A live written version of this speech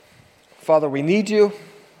Father, we need you.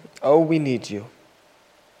 Oh, we need you.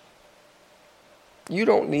 You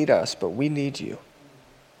don't need us, but we need you.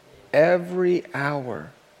 Every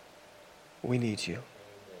hour, we need you.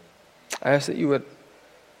 I ask that you would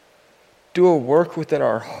do a work within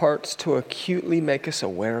our hearts to acutely make us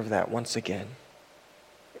aware of that once again.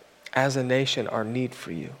 As a nation, our need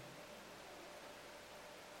for you.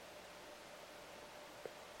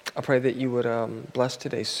 I pray that you would bless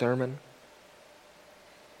today's sermon,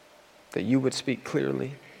 that you would speak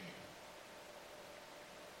clearly.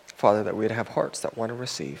 Father, that we would have hearts that want to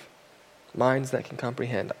receive, minds that can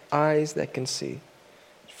comprehend, eyes that can see,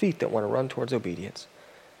 feet that want to run towards obedience.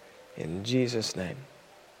 In Jesus' name,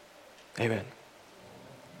 amen.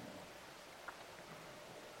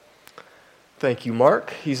 Thank you,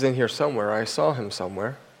 Mark. He's in here somewhere. I saw him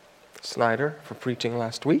somewhere. Snyder for preaching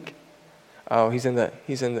last week. Oh, he's in the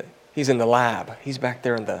lab. He's back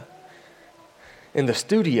there in the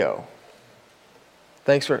studio.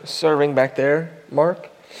 Thanks for serving back there, Mark.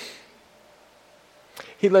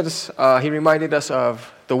 He reminded us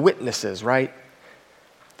of the witnesses, right?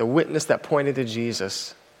 The witness that pointed to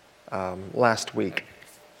Jesus last week.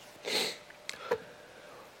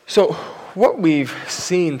 So what we've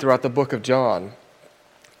seen throughout the book of John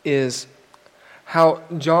is how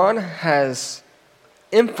John has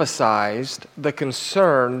emphasized the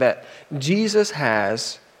concern that Jesus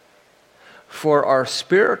has for our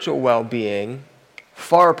spiritual well-being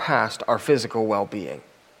far past our physical well-being.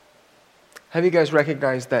 Have you guys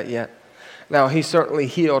recognized that yet? Now, he certainly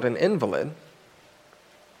healed an invalid,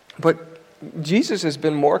 but Jesus has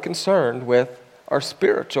been more concerned with our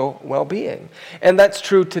spiritual well-being. And that's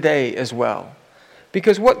true today as well.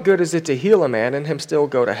 Because what good is it to heal a man and him still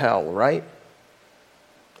go to hell, right?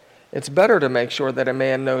 It's better to make sure that a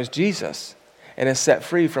man knows Jesus and is set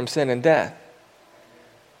free from sin and death,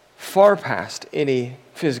 far past any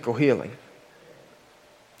physical healing.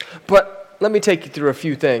 But let me take you through a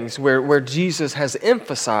few things where Jesus has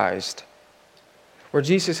emphasized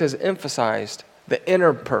the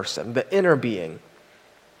inner person, the inner being.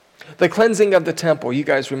 The cleansing of the temple, you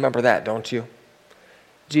guys remember that, don't you?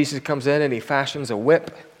 Jesus comes in and he fashions a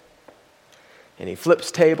whip, and he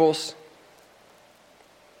flips tables,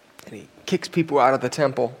 and he kicks people out of the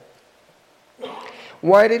temple.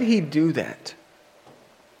 Why did he do that?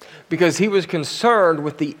 Because he was concerned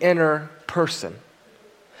with the inner person.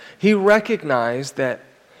 He recognized that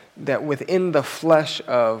within the flesh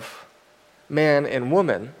of man and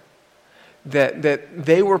woman, that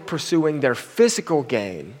they were pursuing their physical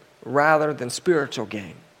gain rather than spiritual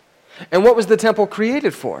gain. And what was the temple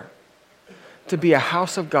created for? To be a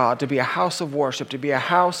house of God, to be a house of worship, to be a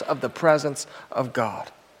house of the presence of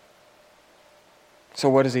God. So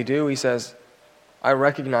what does he do? He says, I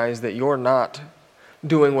recognize that you're not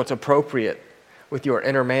doing what's appropriate with your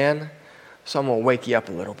inner man, so I'm going to wake you up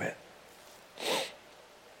a little bit.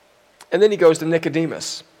 And then he goes to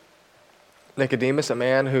Nicodemus. Nicodemus, a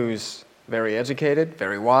man who's very educated,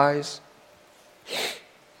 very wise,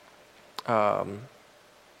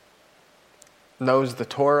 knows the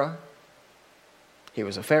Torah. He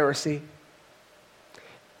was a Pharisee.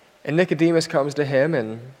 And Nicodemus comes to him,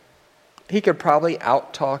 and he could probably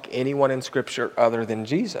out-talk anyone in Scripture other than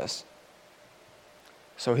Jesus.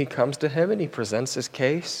 So he comes to him and he presents his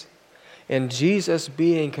case. And Jesus,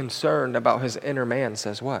 being concerned about his inner man,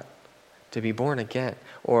 says what? To be born again,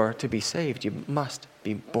 or to be saved, you must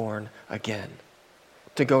be born again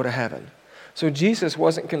to go to heaven. So Jesus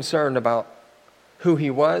wasn't concerned about who he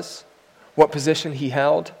was, what position he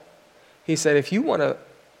held. He said, if you want to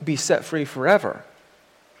be set free forever,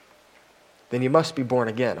 then you must be born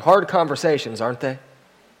again. Hard conversations, aren't they?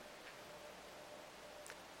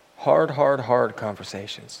 Hard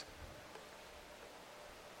conversations.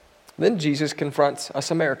 Then Jesus confronts a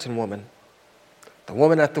Samaritan woman, the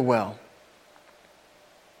woman at the well.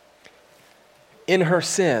 In her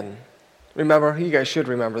sin, remember, you guys should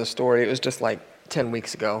remember the story. It was just like 10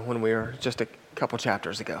 weeks ago when we were just a couple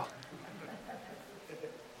chapters ago.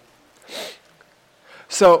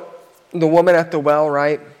 So, the woman at the well,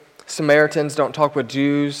 right? Samaritans don't talk with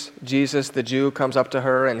Jews. Jesus, the Jew, comes up to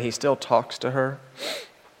her and he still talks to her.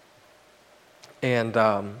 And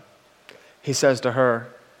he says to her,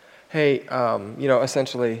 hey,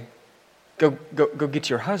 essentially, go get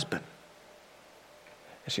your husband.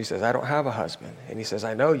 And she says, I don't have a husband. And he says,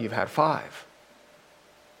 I know you've had 5.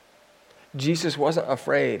 Jesus wasn't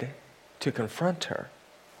afraid to confront her.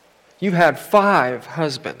 You've had 5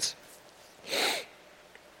 husbands.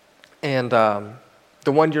 And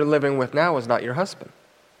the one you're living with now is not your husband.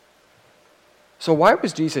 So why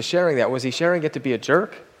was Jesus sharing that? Was he sharing it to be a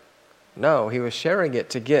jerk? No, he was sharing it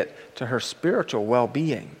to get to her spiritual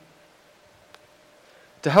well-being.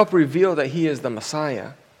 to help reveal that he is the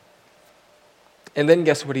Messiah. And then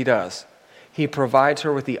guess what he does? He provides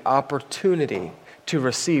her with the opportunity to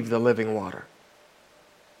receive the living water.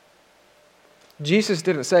 Jesus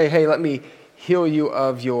didn't say, hey, let me heal you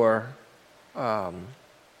of your, let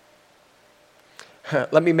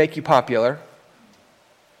me make you popular.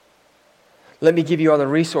 Let me give you all the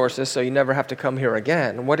resources so you never have to come here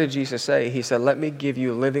again. What did Jesus say? He said, let me give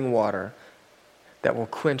you living water that will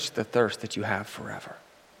quench the thirst that you have forever.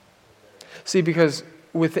 See, because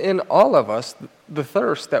within all of us, the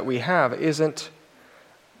thirst that we have isn't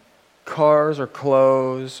cars or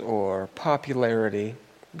clothes or popularity,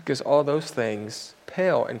 because all those things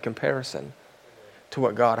pale in comparison to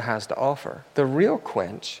what God has to offer. The real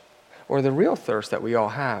quench, or the real thirst that we all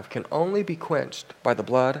have, can only be quenched by the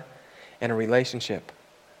blood and a relationship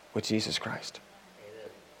with Jesus Christ.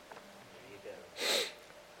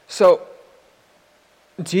 So,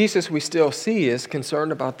 Jesus, we still see, is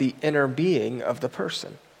concerned about the inner being of the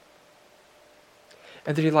person.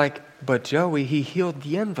 And then you're like, but Joey, he healed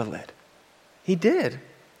the invalid. He did.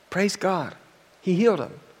 Praise God. He healed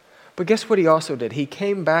him. But guess what he also did? He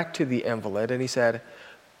came back to the invalid and he said,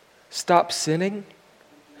 stop sinning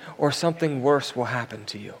or something worse will happen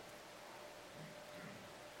to you.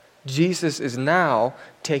 Jesus is now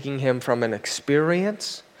taking him from an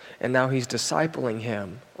experience, and now he's discipling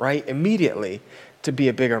him, right, immediately to be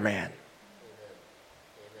a bigger man.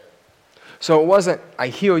 So it wasn't, I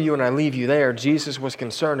heal you and I leave you there. Jesus was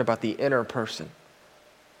concerned about the inner person.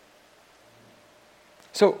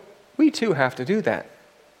 So we too have to do that.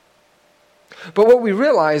 But what we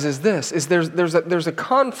realize is this, is there's a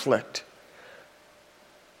conflict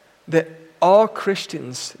that all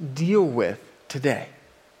Christians deal with today.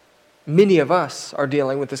 Many of us are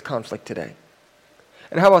dealing with this conflict today.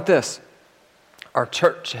 And how about this? Our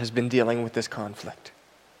church has been dealing with this conflict.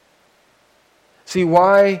 See,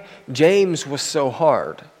 why James was so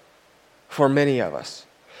hard for many of us,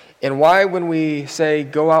 and why when we say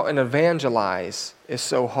go out and evangelize is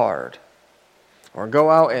so hard, or go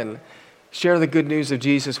out and share the good news of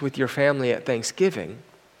Jesus with your family at Thanksgiving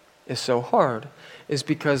is so hard, is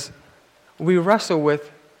because we wrestle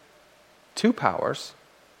with two powers,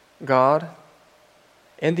 God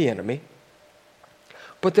and the enemy.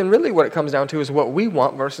 But then really what it comes down to is what we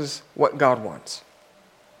want versus what God wants.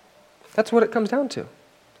 That's what it comes down to.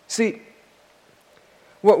 See,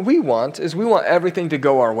 what we want is we want everything to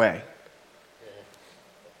go our way.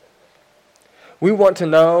 We want to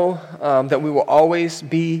know that we will always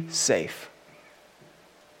be safe.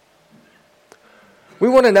 We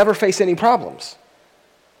want to never face any problems.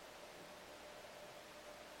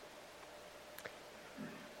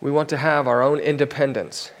 We want to have our own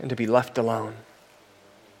independence and to be left alone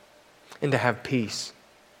and to have peace.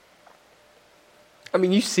 I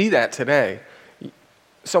mean, you see that today.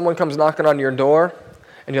 Someone comes knocking on your door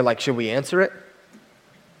and you're like, should we answer it?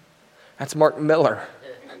 That's Mark Miller.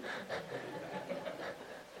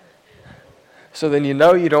 So then you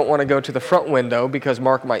know you don't want to go to the front window because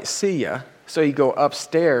Mark might see you. So you go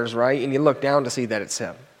upstairs, right? And you look down to see that it's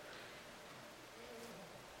him.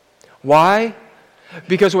 Why?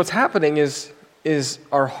 Because what's happening is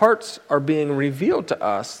our hearts are being revealed to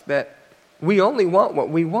us that we only want what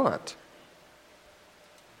we want.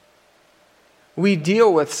 We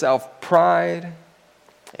deal with self-pride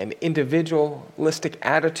and individualistic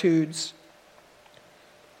attitudes.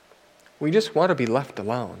 We just want to be left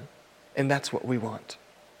alone, and that's what we want.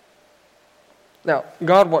 Now,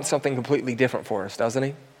 God wants something completely different for us, doesn't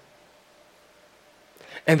he?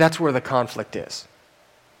 And that's where the conflict is.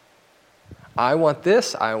 I want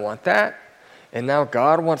this, I want that, and now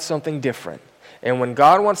God wants something different. And when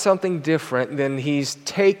God wants something different, then he's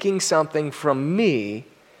taking something from me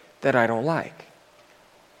that I don't like.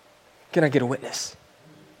 Can I get a witness?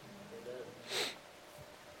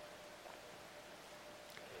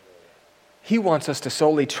 He wants us to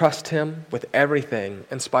solely trust him with everything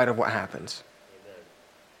in spite of what happens.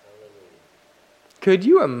 Could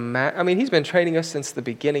you imagine? I mean, he's been training us since the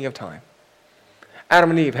beginning of time. Adam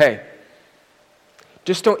and Eve, hey,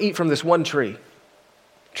 just don't eat from this one tree.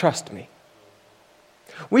 Trust me.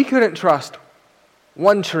 We couldn't trust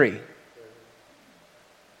one tree.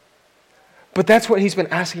 But that's what he's been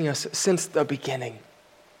asking us since the beginning.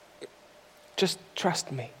 Just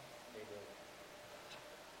trust me.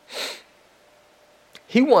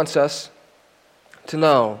 He wants us to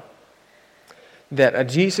know that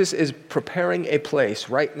Jesus is preparing a place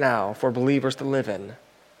right now for believers to live in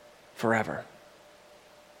forever.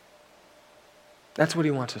 That's what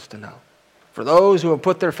he wants us to know. For those who have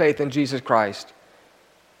put their faith in Jesus Christ,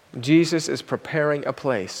 Jesus is preparing a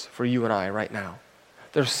place for you and I right now.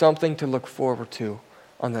 There's something to look forward to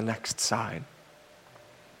on the next side.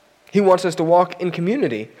 He wants us to walk in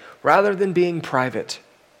community rather than being private.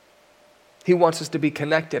 He wants us to be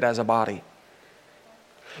connected as a body.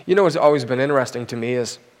 You know what's always been interesting to me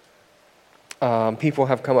is people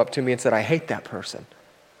have come up to me and said, I hate that person,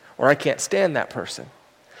 or I can't stand that person,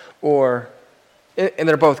 or, and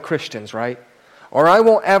they're both Christians, right? Or I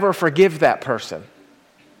won't ever forgive that person.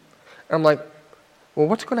 And I'm like, well,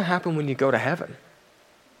 what's going to happen when you go to heaven?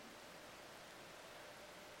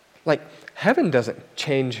 Like, heaven doesn't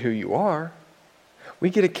change who you are. We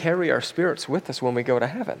get to carry our spirits with us when we go to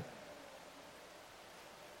heaven.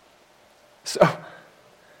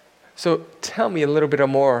 So tell me a little bit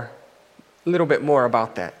more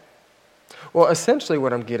about that. Well, essentially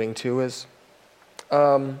what I'm getting to is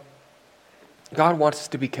God wants us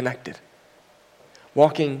to be connected,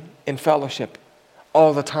 walking in fellowship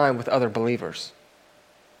all the time with other believers.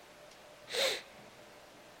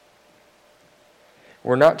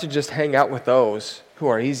 We're not to just hang out with those who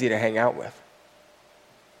are easy to hang out with.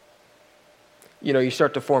 You know, you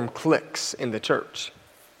start to form cliques in the church.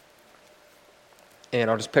 And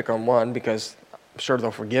I'll just pick on one because I'm sure they'll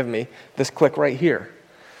forgive me. This clique right here,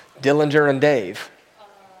 Dillinger and Dave.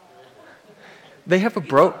 They have a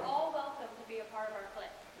You are all welcome to be a part of our clique.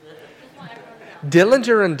 Just want everyone to know.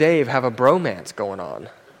 Dillinger and Dave have a bromance going on.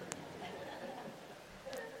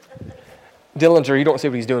 Dillinger, you don't see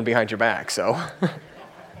what he's doing behind your back, so.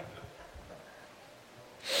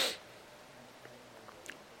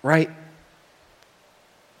 Right?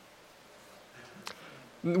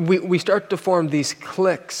 We start to form these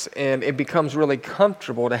cliques, and it becomes really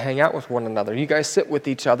comfortable to hang out with one another. You guys sit with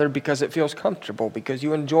each other because it feels comfortable, because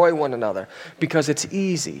you enjoy one another, because it's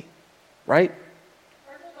easy, right?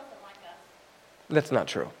 Virgil doesn't like us. That's not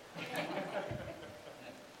true.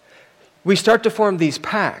 We start to form these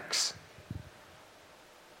packs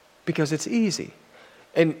because it's easy.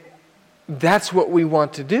 And that's what we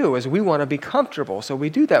want to do, is we want to be comfortable, so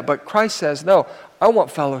we do that. But Christ says, no, I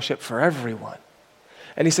want fellowship for everyone.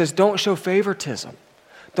 And he says, don't show favoritism.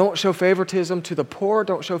 Don't show favoritism to the poor.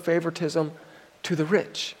 Don't show favoritism to the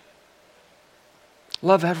rich.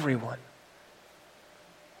 Love everyone.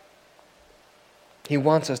 He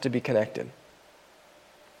wants us to be connected.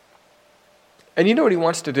 And you know what he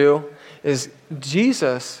wants to do? Is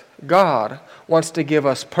Jesus, God, wants to give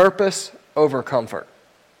us purpose over comfort.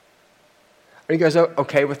 Are you guys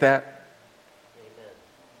okay with that?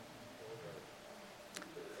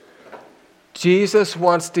 Jesus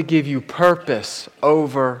wants to give you purpose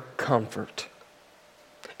over comfort.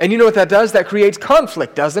 And you know what that does? That creates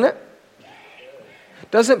conflict, doesn't it?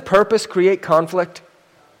 Doesn't purpose create conflict?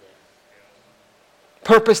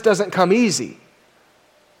 Purpose doesn't come easy.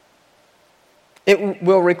 It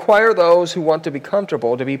will require those who want to be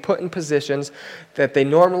comfortable to be put in positions that they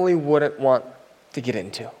normally wouldn't want to get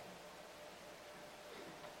into.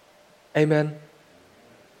 Amen?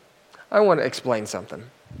 I want to explain something.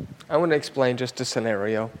 I want to explain just a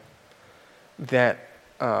scenario that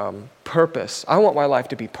purpose, I want my life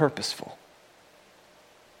to be purposeful.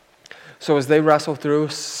 So as they wrestle through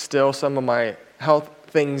still some of my health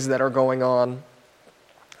things that are going on,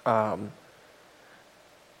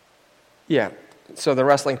 so they're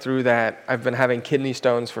wrestling through that. I've been having kidney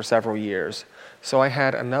stones for several years. So I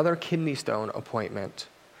had another kidney stone appointment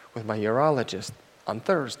with my urologist on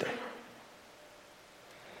Thursday.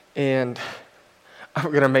 And I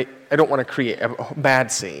don't want to create a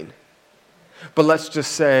bad scene, but let's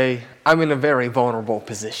just say I'm in a very vulnerable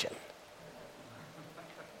position.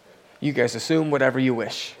 You guys assume whatever you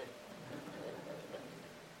wish.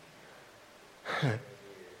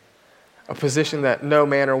 A position that no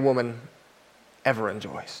man or woman ever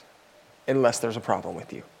enjoys, unless there's a problem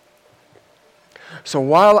with you. So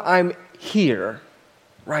while I'm here,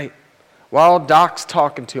 right, while Doc's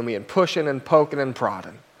talking to me and pushing and poking and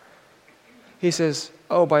prodding, he says,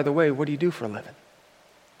 oh, by the way, what do you do for a living?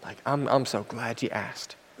 Like, I'm so glad you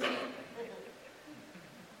asked. Well,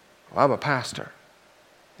 I'm a pastor.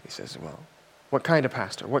 He says, well, what kind of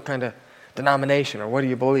pastor? What kind of denomination, or what do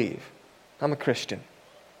you believe? I'm a Christian.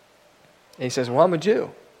 And he says, well, I'm a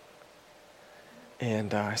Jew.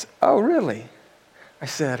 And I said, oh, really? I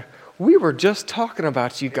said, we were just talking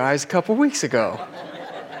about you guys a couple weeks ago. I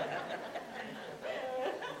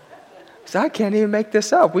said, I can't even make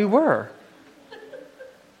this up. We were.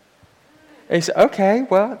 And he said, okay,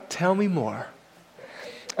 well, tell me more.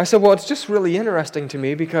 I said, well, it's just really interesting to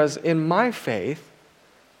me because in my faith,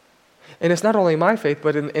 and it's not only my faith,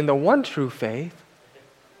 but in the one true faith,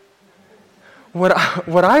 what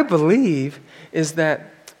I believe is that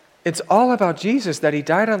it's all about Jesus, that he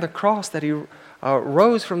died on the cross, that he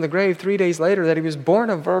rose from the grave 3 days later, that he was born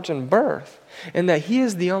of virgin birth, and that he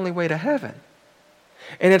is the only way to heaven.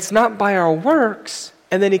 And it's not by our works.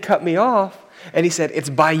 And then he cut me off, and he said, it's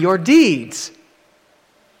by your deeds.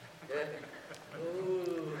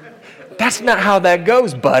 That's not how that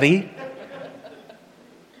goes, buddy.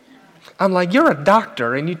 I'm like, you're a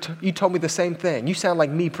doctor, and you told me the same thing. You sound like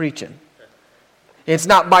me preaching. It's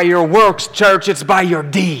not by your works, church, it's by your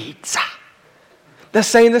deeds. They're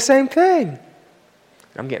saying the same thing.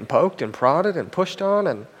 I'm getting poked and prodded and pushed on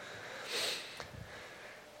and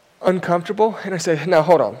uncomfortable. And I say, now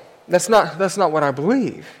hold on. That's not what I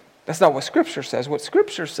believe. That's not what Scripture says. What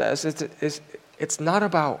Scripture says is it's not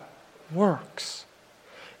about works.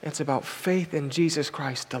 It's about faith in Jesus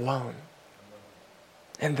Christ alone.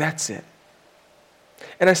 And that's it.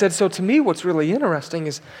 And I said, so to me what's really interesting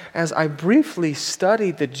is as I briefly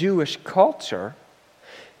studied the Jewish culture,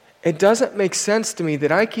 it doesn't make sense to me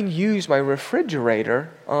that I can use my refrigerator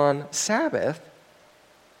on Sabbath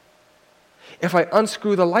if I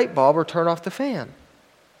unscrew the light bulb or turn off the fan.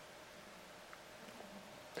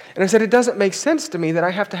 And I said, it doesn't make sense to me that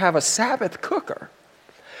I have to have a Sabbath cooker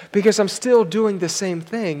because I'm still doing the same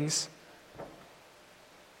things.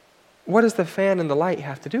 What does the fan and the light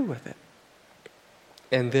have to do with it?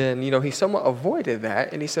 And then, he somewhat avoided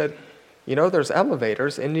that, and he said, there's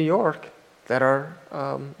elevators in New York that are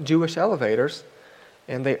Jewish elevators,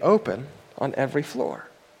 and they open on every floor.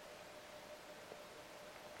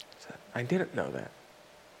 I didn't know that.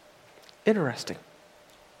 Interesting.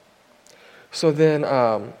 So then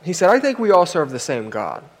he said, I think we all serve the same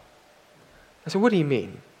God. I said, what do you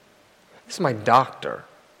mean? This is my doctor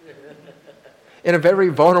in a very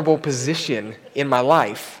vulnerable position in my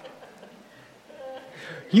life.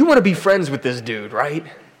 You want to be friends with this dude, right?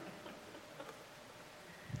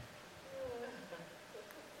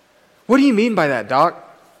 What do you mean by that, Doc?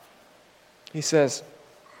 He says,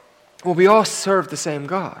 well, we all serve the same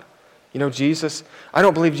God. Jesus, I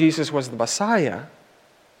don't believe Jesus was the Messiah.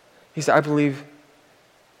 He said, I believe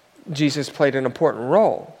Jesus played an important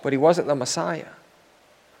role, but he wasn't the Messiah.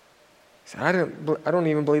 He said, I don't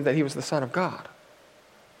even believe that he was the Son of God.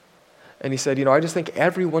 And he said, I just think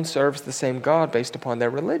everyone serves the same God based upon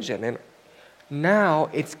their religion. And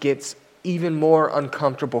now it gets even more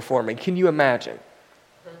uncomfortable for me. Can you imagine?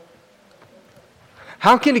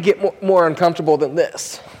 How can it get more uncomfortable than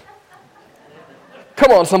this?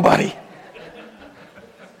 Come on, somebody.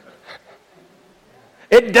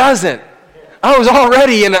 It doesn't. I was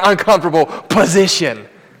already in an uncomfortable position.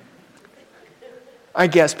 I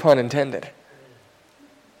guess, pun intended.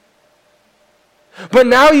 But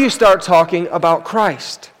now you start talking about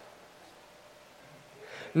Christ.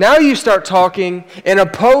 Now you start talking and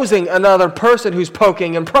opposing another person who's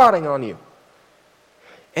poking and prodding on you.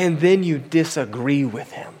 And then you disagree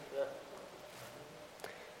with him.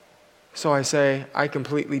 So I say, I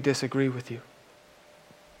completely disagree with you.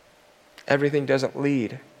 Everything doesn't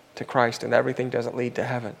lead to Christ and everything doesn't lead to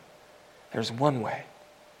heaven. There's one way.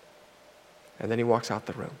 And then he walks out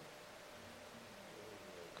the room.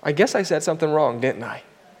 I guess I said something wrong, didn't I?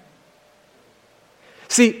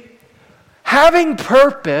 See, having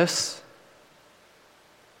purpose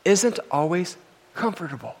isn't always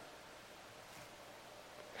comfortable.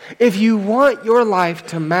 If you want your life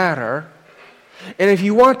to matter, and if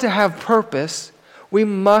you want to have purpose, we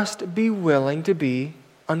must be willing to be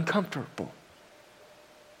uncomfortable.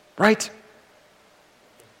 Right?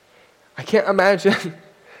 I can't imagine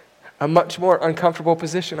a much more uncomfortable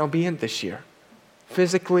position I'll be in this year,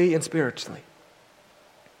 physically and spiritually.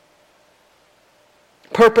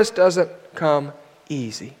 Purpose doesn't come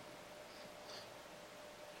easy.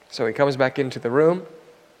 So he comes back into the room,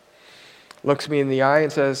 looks me in the eye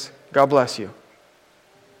and says, God bless you.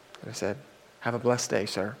 And I said, have a blessed day,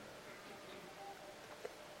 sir.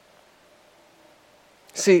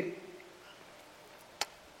 See,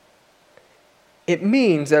 it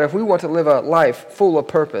means that if we want to live a life full of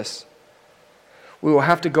purpose, we will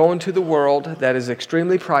have to go into the world that is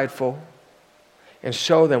extremely prideful and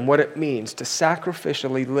show them what it means to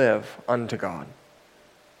sacrificially live unto God.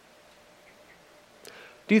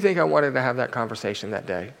 Do you think I wanted to have that conversation that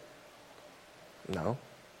day? No.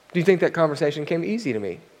 Do you think that conversation came easy to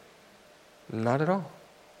me? Not at all.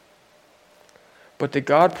 But did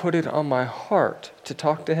God put it on my heart to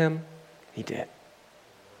talk to him? He did.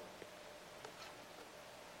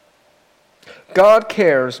 God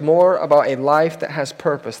cares more about a life that has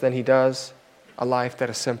purpose than he does a life that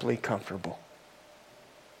is simply comfortable.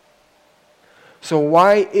 So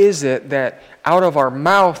why is it that out of our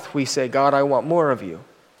mouth we say, God, I want more of you?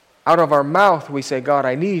 Out of our mouth we say, God,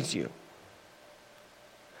 I need you.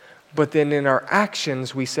 But then in our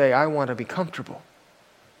actions, we say, I want to be comfortable.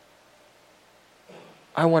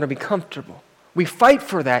 I want to be comfortable. We fight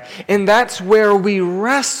for that. And that's where we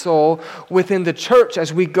wrestle within the church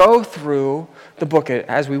as we go through the book,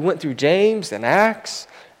 as we went through James and Acts,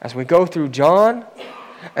 as we go through John,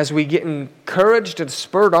 as we get encouraged and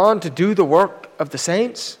spurred on to do the work of the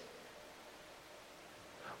saints.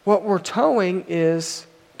 What we're towing is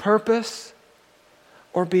purpose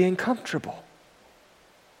or being comfortable.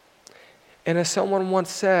 And as someone once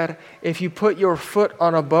said, if you put your foot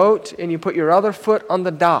on a boat and you put your other foot on the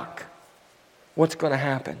dock, what's going to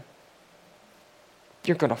happen?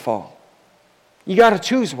 You're going to fall. You got to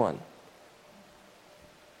choose one.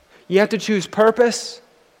 You have to choose purpose,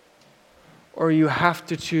 or you have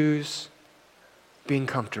to choose being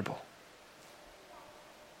comfortable.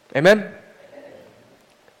 Amen?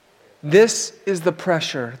 This is the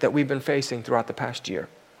pressure that we've been facing throughout the past year.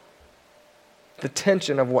 The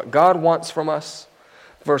tension of what God wants from us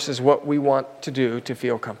versus what we want to do to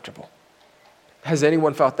feel comfortable. Has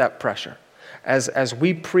anyone felt that pressure? As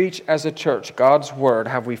we preach as a church God's word,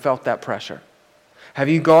 have we felt that pressure? Have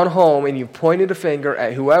you gone home and you've pointed a finger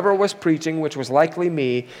at whoever was preaching, which was likely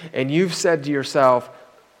me, and you've said to yourself,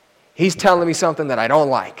 he's telling me something that I don't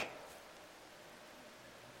like?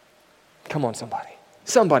 Come on, somebody.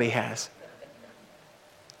 Somebody has.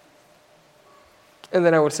 And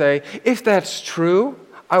then I would say, if that's true,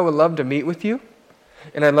 I would love to meet with you,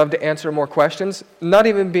 and I'd love to answer more questions, not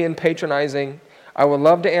even being patronizing. I would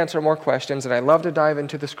love to answer more questions, and I'd love to dive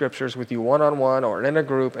into the scriptures with you one-on-one or in a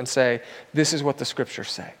group and say, this is what the scriptures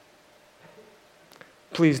say.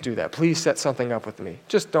 Please do that. Please set something up with me.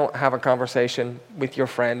 Just don't have a conversation with your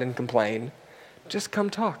friend and complain. Just come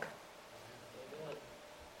talk.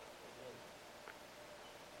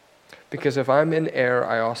 Because if I'm in error,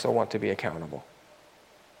 I also want to be accountable.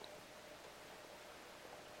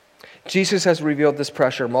 Jesus has revealed this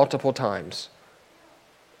pressure multiple times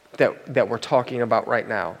that we're talking about right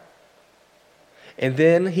now. And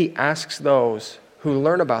then he asks those who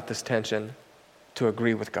learn about this tension to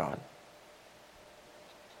agree with God.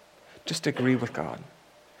 Just agree with God.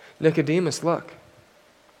 Nicodemus, look,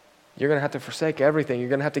 you're going to have to forsake everything. You're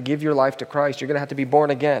going to have to give your life to Christ. You're going to have to be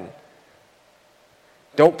born again.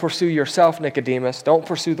 Don't pursue yourself, Nicodemus. Don't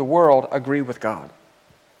pursue the world. Agree with God.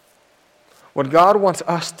 What God wants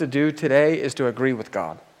us to do today is to agree with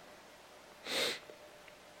God.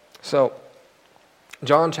 So,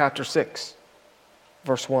 John chapter 6,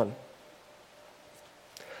 verse 1.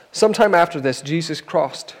 Sometime after this, Jesus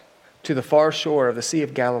crossed to the far shore of the Sea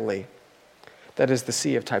of Galilee, that is the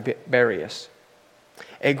Sea of Tiberias.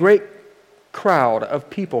 A great crowd of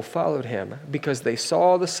people followed him because they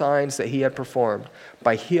saw the signs that he had performed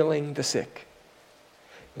by healing the sick.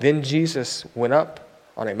 Then Jesus went up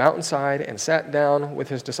on a mountainside and sat down with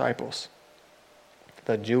his disciples.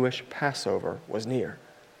 The Jewish Passover was near.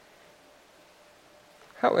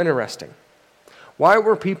 How interesting. Why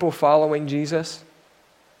were people following Jesus?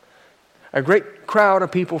 A great crowd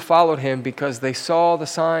of people followed him because they saw the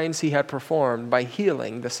signs he had performed by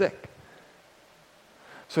healing the sick.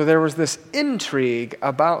 So there was this intrigue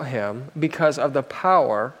about him because of the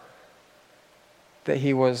power that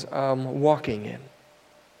he was walking in.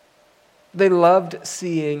 They loved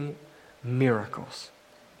seeing miracles.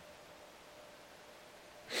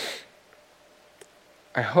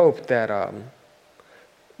 I hope that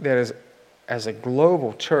as a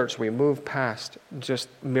global church, we move past just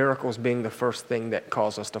miracles being the first thing that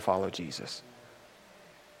calls us to follow Jesus.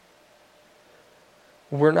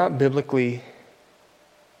 We're not biblically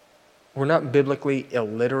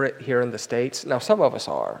illiterate here in the States. Now, some of us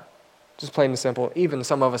are. Just plain and simple. Even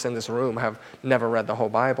some of us in this room have never read the whole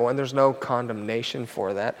Bible, and there's no condemnation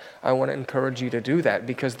for that. I want to encourage you to do that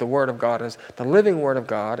because the Word of God is the living Word of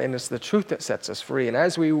God, and it's the truth that sets us free. And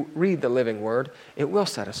as we read the living Word, it will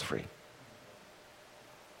set us free.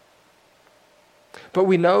 But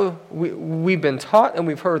we know, we've been taught and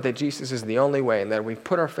we've heard that Jesus is the only way, and that we've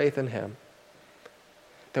put our faith in him,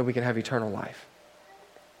 that we can have eternal life.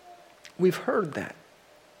 We've heard that.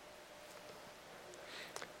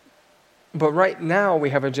 But right now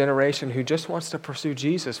we have a generation who just wants to pursue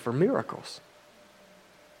Jesus for miracles.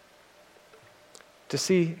 To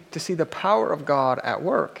see the power of God at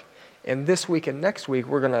work. And this week and next week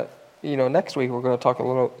we're going to talk a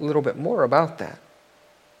little bit more about that.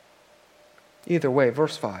 Either way,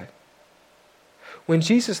 verse 5. When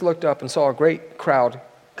Jesus looked up and saw a great crowd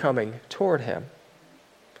coming toward him,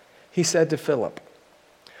 he said to Philip,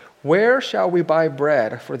 "Where shall we buy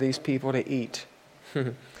bread for these people to eat?"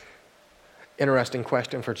 Interesting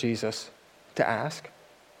question for Jesus to ask.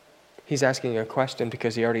 He's asking a question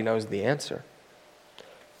because he already knows the answer.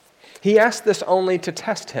 He asked this only to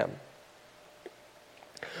test him,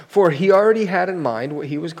 for he already had in mind what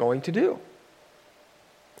he was going to do.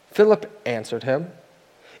 Philip answered him,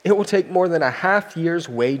 "It will take more than a half year's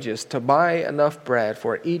wages to buy enough bread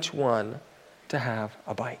for each one to have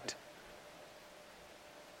a bite."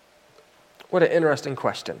 What an interesting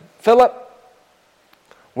question. Philip,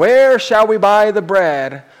 where shall we buy the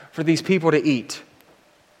bread for these people to eat?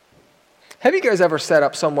 Have you guys ever set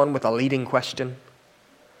up someone with a leading question?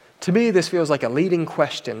 To me, this feels like a leading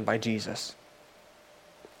question by Jesus.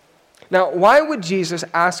 Now, why would Jesus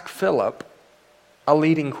ask Philip a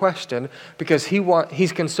leading question? Because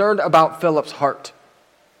he's concerned about Philip's heart.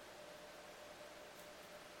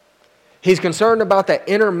 He's concerned about that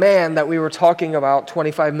inner man that we were talking about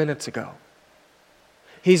 25 minutes ago.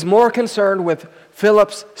 He's more concerned with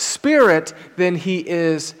Philip's spirit than he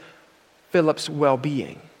is Philip's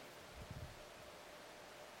well-being.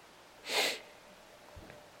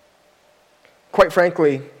 Quite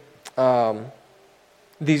frankly,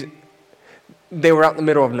 they were out in the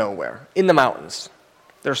middle of nowhere, in the mountains.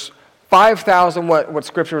 There's 5,000, what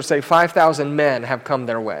Scripture would say, 5,000 men have come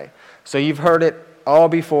their way. So you've heard it all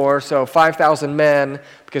before, so 5,000 men,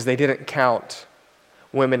 because they didn't count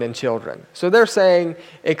women and children. So they're saying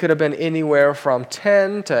it could have been anywhere from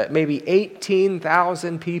 10 to maybe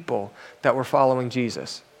 18,000 people that were following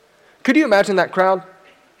Jesus. Could you imagine that crowd?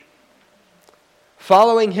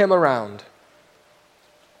 Following him around.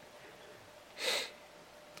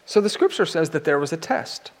 So the Scripture says that there was a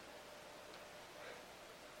test.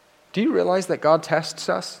 Do you realize that God tests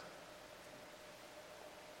us?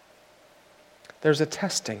 There's a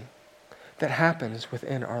testing that happens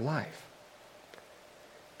within our life.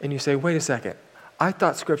 And you say, wait a second, I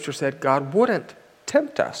thought Scripture said God wouldn't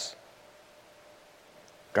tempt us.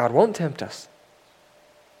 God won't tempt us,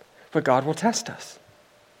 but God will test us.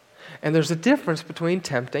 And there's a difference between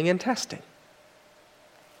tempting and testing.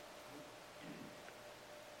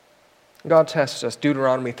 God tests us.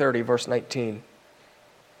 Deuteronomy 30, verse 19.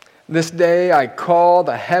 "This day I call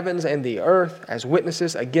the heavens and the earth as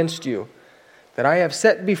witnesses against you, that I have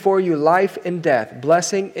set before you life and death,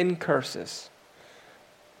 blessing and curses.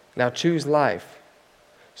 Now choose life,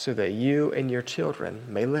 so that you and your children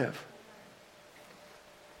may live."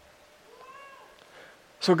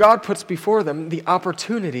 So God puts before them the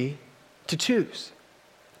opportunity to choose,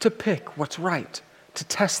 to pick what's right, to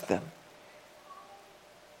test them.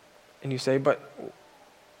 And you say, but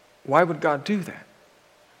why would God do that?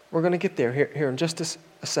 We're going to get there here in just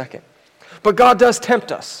a second. But God does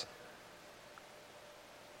tempt us.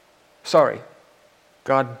 Sorry,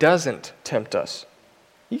 God doesn't tempt us.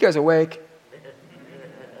 You guys awake?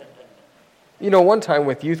 You know, one time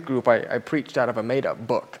with youth group, I preached out of a made-up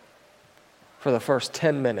book for the first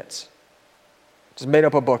 10 minutes. Just made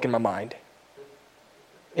up a book in my mind.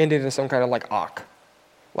 Ended in some kind of like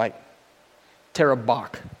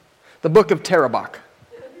Terabach. The book of Terabach.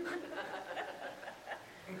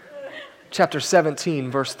 Chapter 17,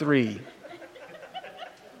 verse 3.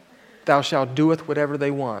 "Thou shalt doeth whatever they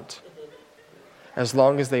want, as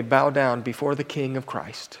long as they bow down before the King of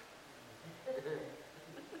Christ,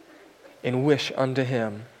 and wish unto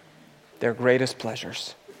him their greatest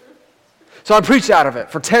pleasures." So I preached out of it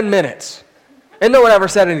for 10 minutes, and no one ever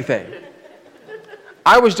said anything.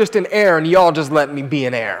 I was just in air, and y'all just let me be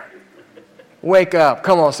in air. Wake up.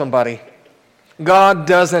 Come on, somebody. God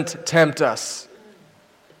doesn't tempt us.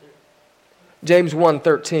 James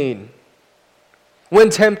 1:13.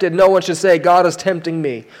 "When tempted, no one should say, 'God is tempting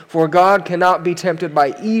me.' For God cannot be tempted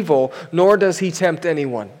by evil, nor does he tempt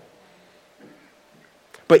anyone.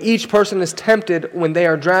 But each person is tempted when they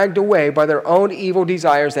are dragged away by their own evil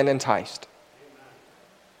desires and enticed."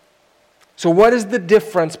 So what is the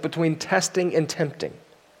difference between testing and tempting?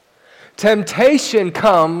 Temptation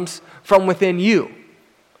comes from within you.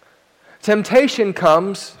 Temptation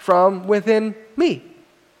comes from within me.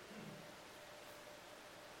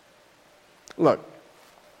 Look,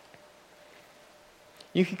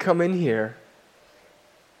 you could come in here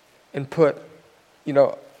and put,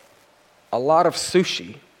 a lot of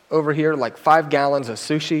sushi over here, like 5 gallons of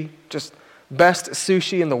sushi, just best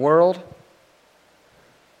sushi in the world.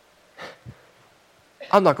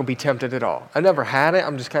 I'm not going to be tempted at all. I never had it.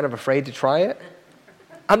 I'm just kind of afraid to try it.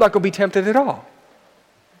 I'm not going to be tempted at all.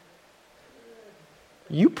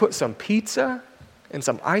 You put some pizza and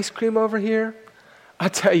some ice cream over here, I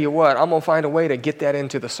tell you what, I'm going to find a way to get that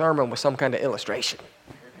into the sermon with some kind of illustration.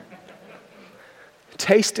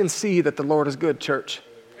 Taste and see that the Lord is good, church.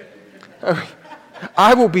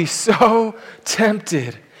 I will be so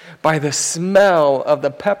tempted by the smell of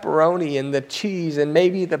the pepperoni and the cheese and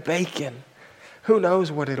maybe the bacon. Who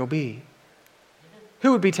knows what it'll be?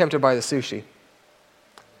 Who would be tempted by the sushi?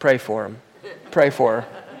 Pray for him. Pray for her.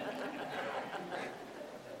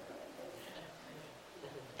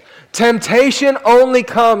 Temptation only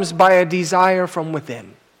comes by a desire from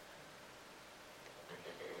within.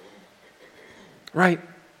 Right?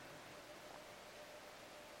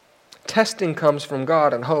 Testing comes from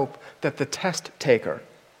God in hope that the test taker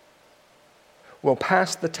will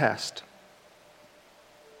pass the test.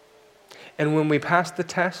 And when we pass the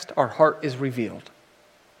test, our heart is revealed.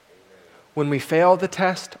 When we fail the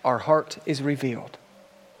test, our heart is revealed.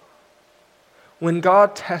 When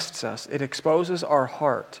God tests us, it exposes our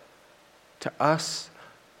heart to us.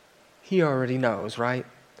 He already knows, right?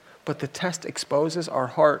 But the test exposes our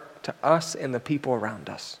heart to us and the people around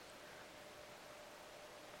us,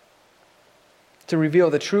 to reveal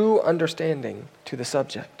the true understanding to the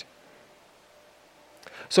subject.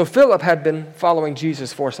 So Philip had been following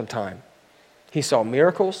Jesus for some time. He saw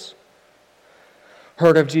miracles,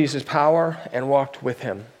 heard of Jesus' power, and walked with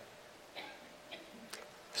him.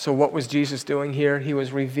 So what was Jesus doing here? He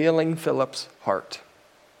was revealing Philip's heart.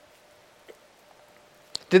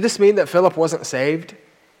 Did this mean that Philip wasn't saved?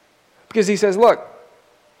 Because he says, look,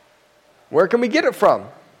 where can we get it from?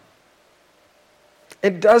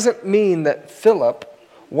 It doesn't mean that Philip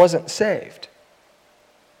wasn't saved.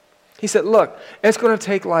 He said, look, it's going to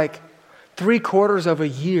take like 3/4 of a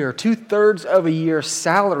year, 2/3 of a year's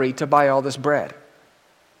salary to buy all this bread.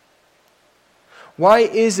 Why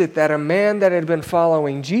is it that a man that had been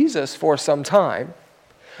following Jesus for some time,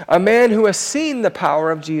 a man who has seen the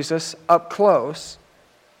power of Jesus up close,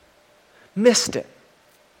 missed it?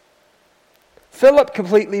 Philip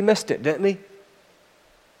completely missed it, didn't he?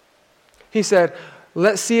 He said,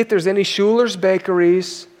 let's see if there's any Schuler's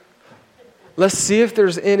Bakeries. Let's see if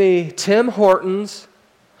there's any Tim Hortons.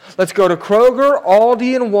 Let's go to Kroger,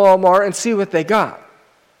 Aldi, and Walmart and see what they got.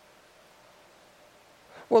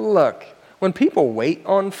 Well, look, when people wait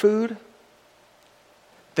on food,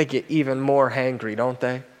 they get even more hangry, don't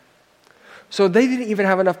they? So they didn't even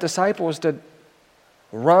have enough disciples to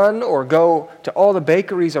run or go to all the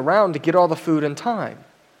bakeries around to get all the food in time.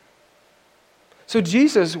 So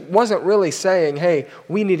Jesus wasn't really saying, hey,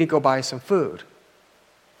 we need to go buy some food.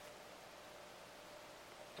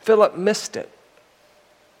 Philip missed it.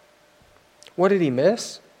 What did he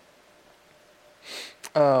miss?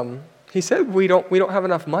 He said, we don't have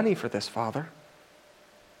enough money for this, Father.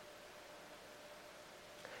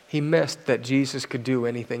 He missed that Jesus could do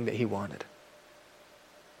anything that he wanted.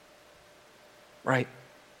 Right?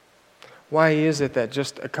 Why is it that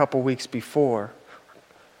just a couple weeks before,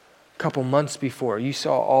 a couple months before, you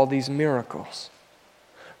saw all these miracles,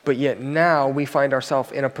 but yet now we find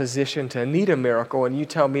ourselves in a position to need a miracle and you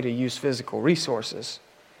tell me to use physical resources?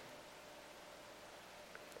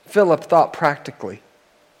 Philip thought practically,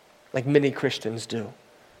 like many Christians do.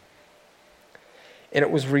 And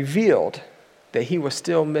it was revealed that he was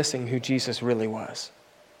still missing who Jesus really was.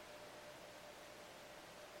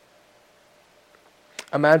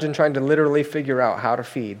 Imagine trying to literally figure out how to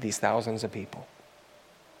feed these thousands of people.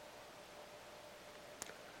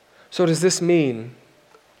 So does this mean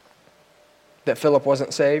that Philip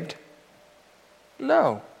wasn't saved?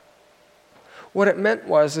 No. What it meant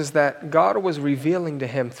is that God was revealing to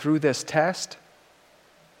him through this test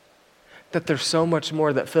that there's so much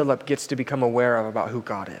more that Philip gets to become aware of about who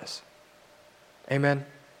God is. Amen?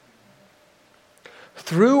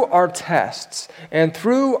 Through our tests and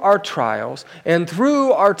through our trials and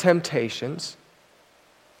through our temptations,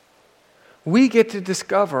 we get to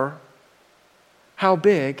discover how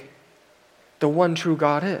big the one true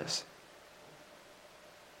God is.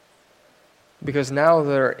 Because now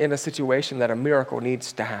they're in a situation that a miracle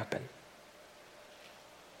needs to happen.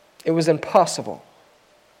 It was impossible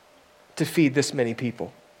to feed this many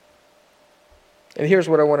people. And here's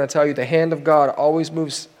what I want to tell you. The hand of God always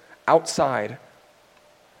moves outside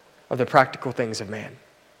of the practical things of man.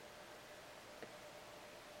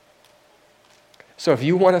 So if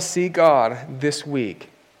you want to see God this week,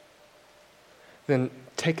 then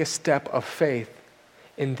take a step of faith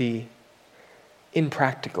in the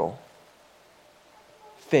impractical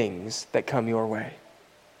things that come your way.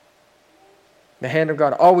 The hand of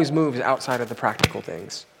God always moves outside of the practical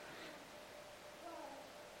things.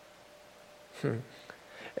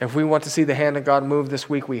 If we want to see the hand of God move this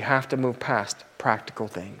week, we have to move past practical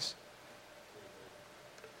things.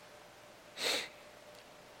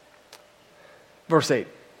 Verse 8.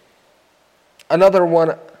 Another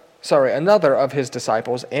of his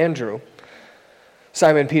disciples, Andrew,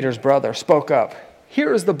 Simon Peter's brother, spoke up.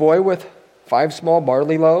 Here is the boy with 5 small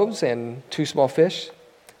barley loaves and 2 small fish.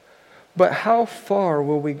 But how far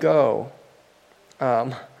will we go?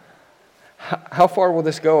 How far will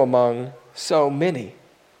this go among so many?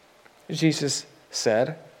 Jesus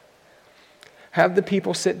said, have the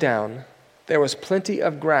people sit down. There was plenty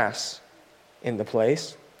of grass in the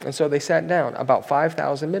place, and so they sat down. About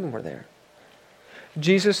 5,000 men were there.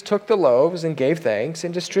 Jesus took the loaves and gave thanks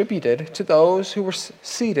and distributed to those who were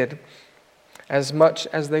seated as much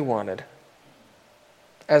as they wanted.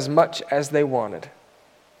 As much as they wanted.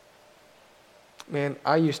 Man,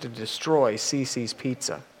 I used to destroy Cece's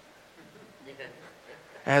Pizza.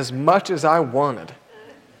 As much as I wanted.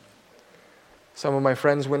 Some of my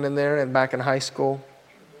friends went in there and back in high school,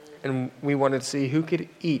 and we wanted to see who could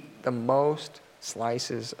eat the most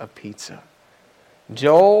slices of pizza.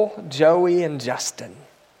 Joel, Joey, and Justin.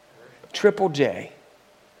 Triple J.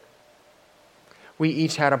 We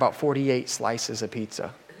each had about 48 slices of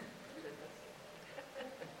pizza.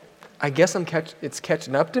 I guess it's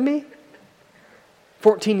catching up to me.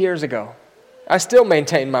 14 years ago, I still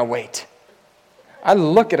maintain my weight. I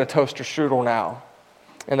look at a toaster strudel now,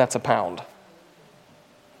 and that's a pound.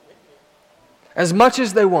 As much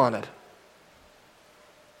as they wanted.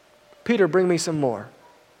 Peter, bring me some more.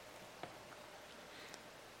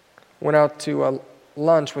 Went out to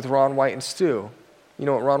lunch with Ron White and Stu. You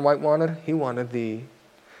know what Ron White wanted? He wanted the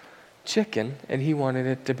chicken, and he wanted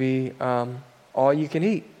it to be all you can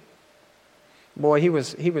eat. Boy, he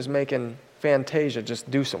was making Fantasia just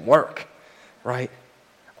do some work, right?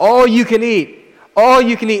 All you can eat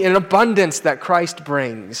in abundance that Christ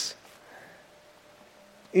brings.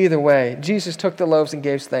 Either way, Jesus took the loaves and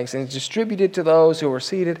gave thanks and distributed to those who were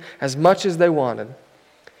seated as much as they wanted.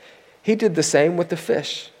 He did the same with the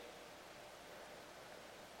fish.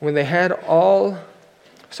 When they had all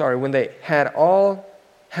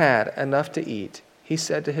had enough to eat, he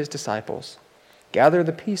said to his disciples, gather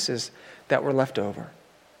the pieces that were left over.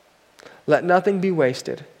 Let nothing be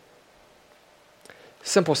wasted.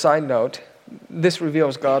 Simple side note, this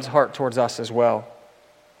reveals God's heart towards us as well.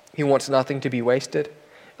 He wants nothing to be wasted,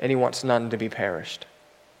 and he wants none to be perished.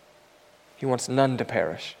 He wants none to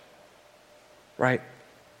perish. Right?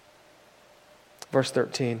 Verse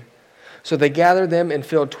 13. So they gathered them and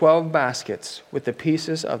filled 12 baskets with the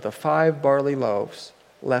pieces of the 5 barley loaves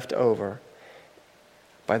left over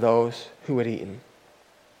by those who had eaten.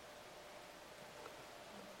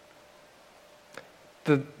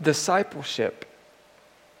 The discipleship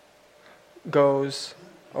goes,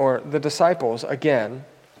 or the disciples, again,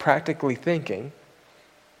 practically thinking,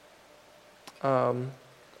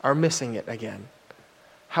 are missing it again.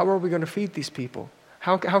 How are we going to feed these people?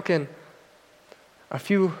 How can a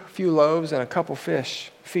few loaves and a couple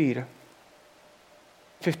fish feed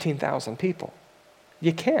 15,000 people?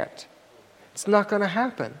 You can't. It's not going to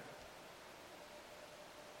happen.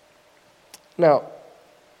 Now,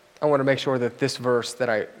 I want to make sure that this verse that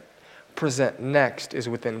I present next is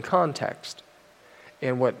within context.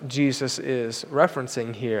 And what Jesus is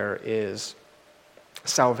referencing here is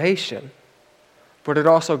salvation. But it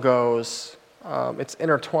also goes, it's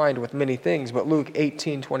intertwined with many things. But Luke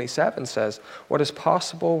 18:27 says, what is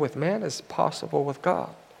possible with man is possible with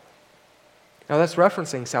God. Now that's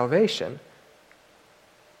referencing salvation.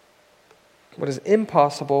 What is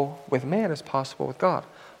impossible with man is possible with God.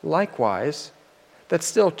 Likewise, that's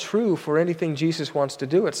still true for anything Jesus wants to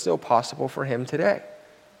do. It's still possible for him today.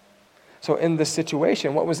 So in this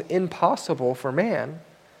situation, what was impossible for man,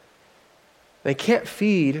 they can't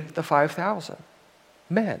feed the 5,000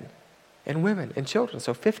 men and women and children.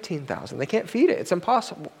 So 15,000. They can't feed it. It's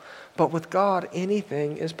impossible. But with God,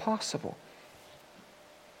 anything is possible.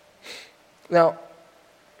 Now,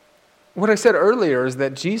 what I said earlier is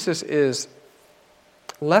that Jesus is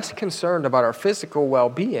less concerned about our physical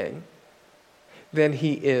well-being than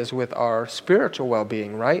he is with our spiritual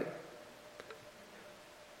well-being, right?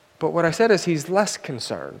 But what I said is he's less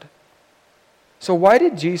concerned. So why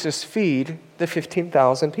did Jesus feed the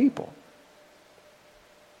 15,000 people?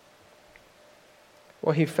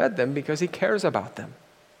 Well, he fed them because he cares about them.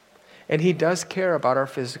 And he does care about our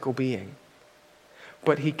physical being.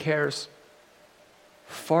 But he cares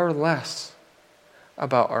far less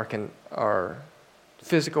about our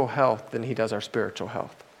physical health than he does our spiritual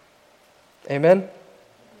health. Amen?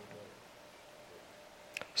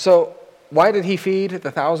 So, why did he feed the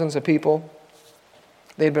thousands of people?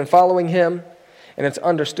 They'd been following him, and it's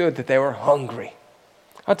understood that they were hungry.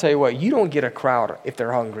 I'll tell you what, you don't get a crowd if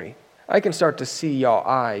they're hungry. I can start to see y'all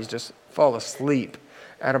eyes just fall asleep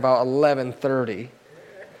at about 11:30.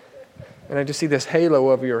 And I just see this halo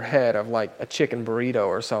over your head of like a chicken burrito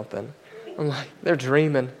or something. I'm like, they're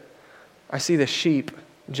dreaming. I see the sheep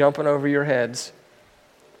jumping over your heads.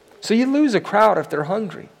 So you lose a crowd if they're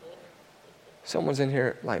hungry. Someone's in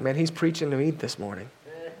here like, man, he's preaching to me this morning.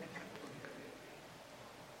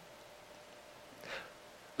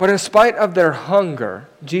 But in spite of their hunger,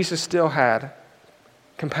 Jesus still had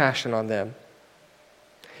compassion on them.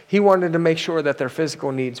 He wanted to make sure that their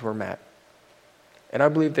physical needs were met. And I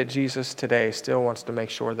believe that Jesus today still wants to make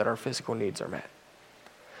sure that our physical needs are met.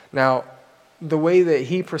 Now, the way that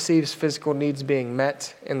he perceives physical needs being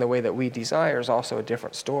met and the way that we desire is also a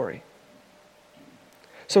different story.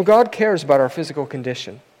 So God cares about our physical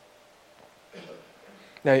condition.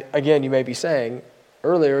 Now, again, you may be saying,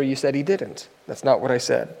 earlier you said he didn't. That's not what I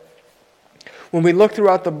said. When we look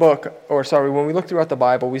throughout the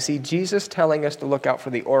Bible, we see Jesus telling us to look out for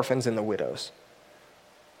the orphans and the widows.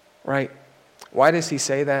 Right? Why does he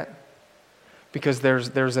say that? Because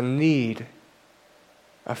there's a need,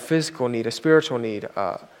 a physical need, a spiritual need,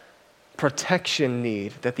 a protection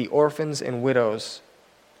need that the orphans and widows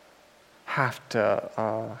have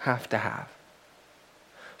to have.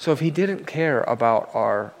 So if he didn't care about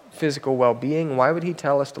our physical well-being, why would he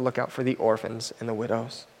tell us to look out for the orphans and the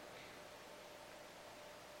widows?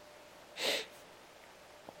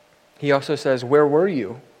 He also says, where were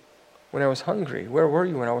you when I was hungry? Where were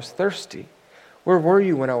you when I was thirsty? Where were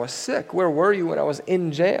you when I was sick? Where were you when I was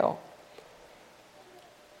in jail?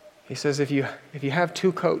 He says, if you have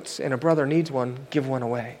 2 coats and a brother needs one, give one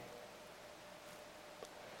away.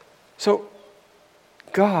 So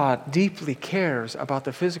God deeply cares about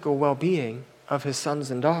the physical well-being of his sons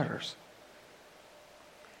and daughters.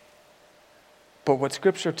 But what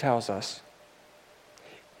Scripture tells us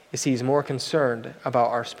is he's more concerned about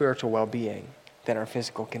our spiritual well-being than our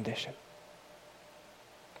physical condition.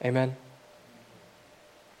 Amen?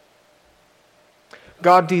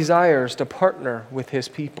 God desires to partner with his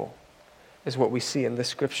people, is what we see in this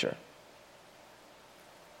Scripture.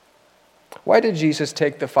 Why did Jesus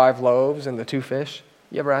take the 5 loaves and the 2 fish?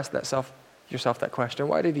 You ever asked yourself that question?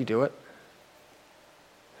 Why did he do it?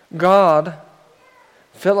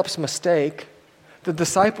 Philip's mistake, the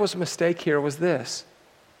disciples' mistake here was this,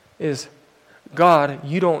 is, God,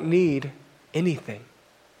 you don't need anything.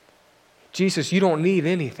 Jesus, you don't need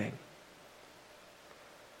anything.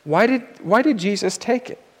 Why did Jesus take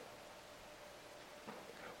it?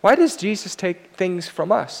 Why does Jesus take things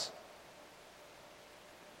from us?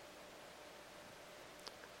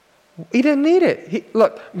 He didn't need it.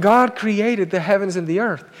 Look, God created the heavens and the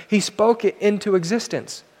earth. He spoke it into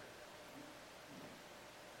existence.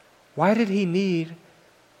 Why did he need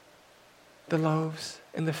the loaves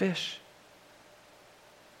and the fish?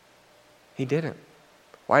 He didn't.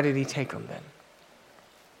 Why did he take them then?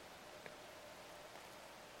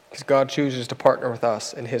 Because God chooses to partner with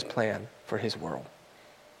us in his plan for his world.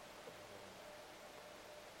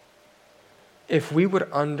 If we would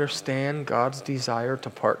understand God's desire to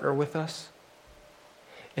partner with us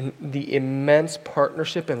and the immense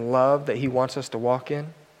partnership and love that he wants us to walk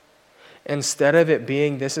in, instead of it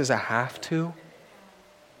being this is a have to,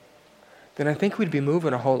 then I think we'd be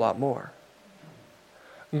moving a whole lot more.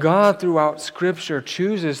 God throughout Scripture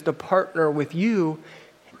chooses to partner with you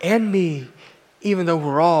and me, even though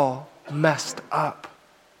we're all messed up.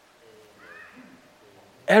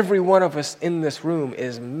 Every one of us in this room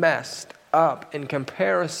is messed up in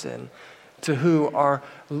comparison to who our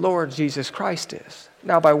Lord Jesus Christ is.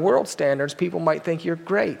 Now, by world standards, people might think you're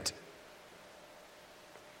great.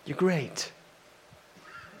 You're great.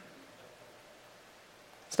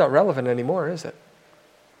 It's not relevant anymore, is it?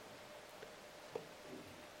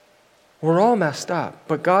 We're all messed up,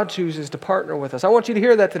 but God chooses to partner with us. I want you to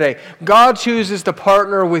hear that today. God chooses to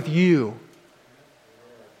partner with you.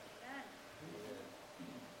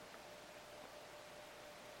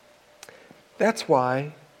 That's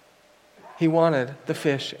why he wanted the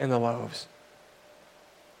fish and the loaves.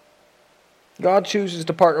 God chooses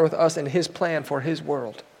to partner with us in his plan for his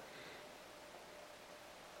world.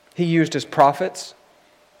 He used his prophets,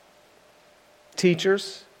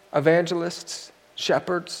 teachers, evangelists,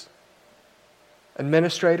 shepherds,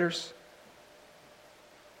 administrators.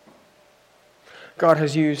 God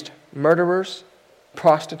has used murderers,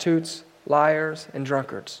 prostitutes, liars, and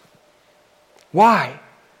drunkards. Why?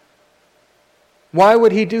 Why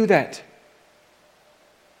would he do that?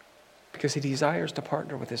 Because he desires to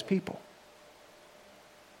partner with his people.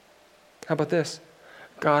 How about this?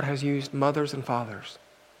 God has used mothers and fathers.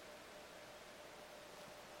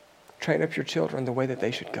 Train up your children the way that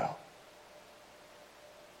they should go.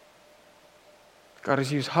 God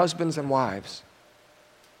has used husbands and wives.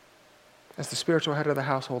 As the spiritual head of the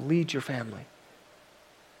household, lead your family.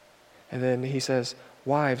 And then he says,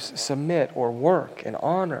 wives, submit or work and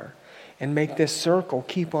honor and make this circle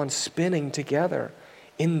keep on spinning together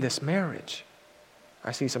in this marriage.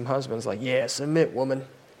 I see some husbands like, yeah, submit, woman.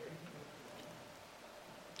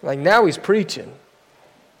 Like now he's preaching.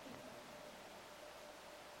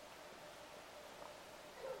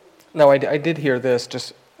 Now, I did hear this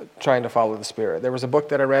just trying to follow the Spirit. There was a book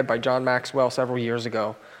that I read by John Maxwell several years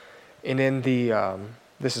ago, and in the,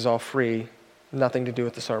 this is all free, nothing to do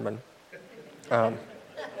with the sermon.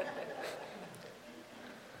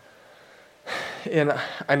 And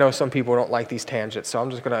I know some people don't like these tangents, so I'm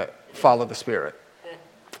just going to follow the Spirit.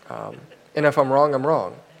 And if I'm wrong, I'm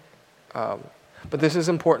wrong. But this is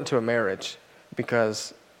important to a marriage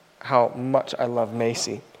because how much I love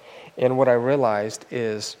Macy. And what I realized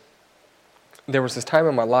is there was this time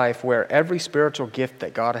in my life where every spiritual gift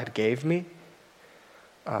that God had gave me,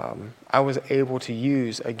 I was able to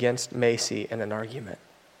use against Macy in an argument.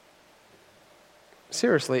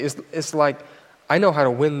 Seriously, it's like I know how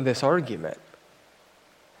to win this argument.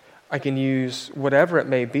 I can use whatever it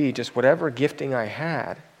may be, just whatever gifting I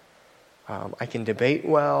had. I can debate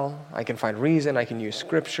well. I can find reason. I can use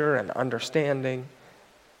scripture and understanding,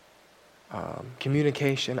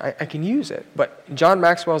 communication. I can use it. But John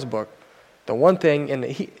Maxwell's book, the one thing, and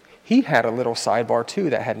he had a little sidebar too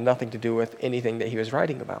that had nothing to do with anything that he was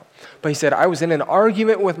writing about. But he said, I was in an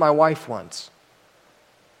argument with my wife once.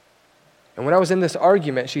 And when I was in this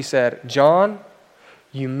argument, she said, John,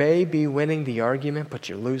 you may be winning the argument, but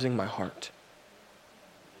you're losing my heart.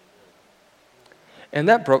 And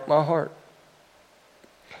that broke my heart.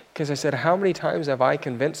 Because I said, how many times have I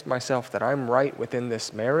convinced myself that I'm right within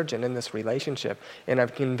this marriage and in this relationship, and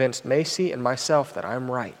I've convinced Macy and myself that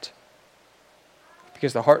I'm right?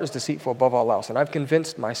 Because the heart is deceitful above all else. And I've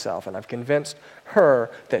convinced myself and I've convinced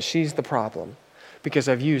her that she's the problem because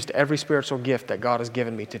I've used every spiritual gift that God has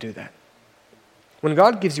given me to do that. When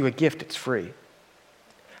God gives you a gift, it's free.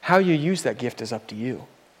 How you use that gift is up to you.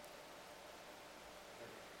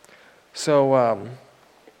 So,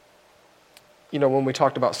 when we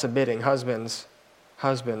talked about submitting, husbands,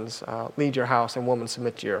 lead your house, and women,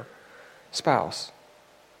 submit to your spouse.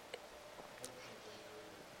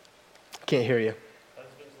 Can't hear you.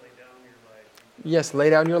 Husbands, lay down your life. Yes, lay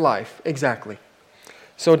down your life. Exactly.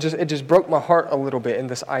 So it just broke my heart a little bit in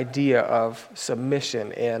this idea of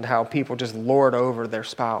submission and how people just lord over their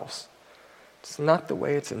spouse. It's not the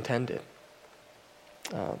way it's intended.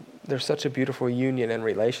 There's such a beautiful union and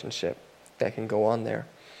relationship that can go on there.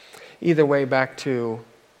 Either way, back to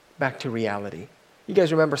reality. You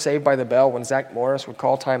guys remember Saved by the Bell when Zach Morris would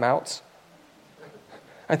call timeouts?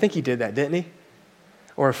 I think he did that, didn't he?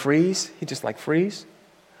 Or a freeze. He just freeze.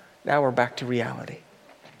 Now we're back to reality.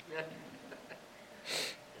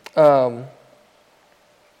 God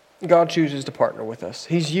chooses to partner with us.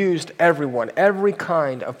 He's used everyone, every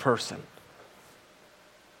kind of person.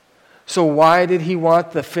 So why did he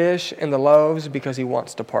want the fish and the loaves? Because he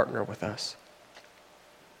wants to partner with us.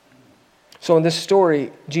 So in this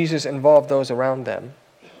story, Jesus involved those around them.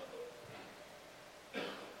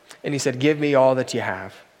 And he said, give me all that you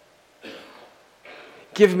have.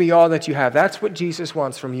 Give me all that you have. That's what Jesus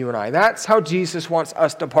wants from you and I. That's how Jesus wants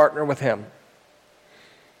us to partner with him.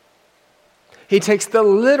 He takes the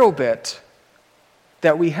little bit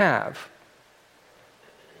that we have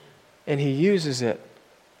and he uses it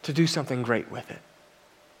to do something great with it.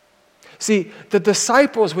 See, the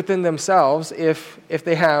disciples within themselves, if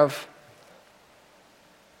they have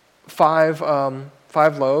five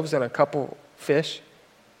loaves and a couple fish,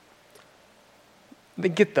 they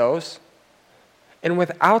get those. And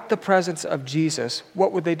without the presence of Jesus,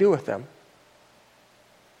 what would they do with them?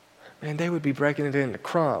 Man, they would be breaking it into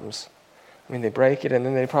crumbs. They break it and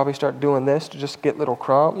then they probably start doing this to just get little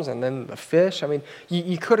crumbs and then the fish.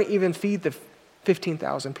 You couldn't even feed the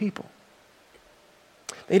 15,000 people.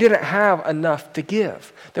 They didn't have enough to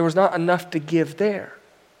give. There was not enough to give there.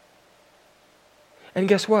 And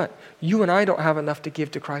guess what? You and I don't have enough to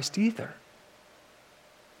give to Christ either.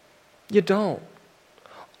 You don't.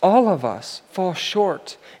 All of us fall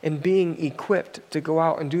short in being equipped to go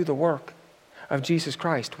out and do the work of Jesus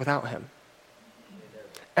Christ without him.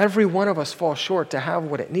 Every one of us falls short to have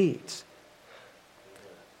what it needs.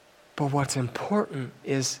 But what's important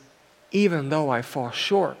is even though I fall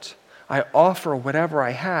short, I offer whatever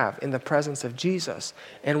I have in the presence of Jesus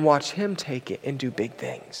and watch him take it and do big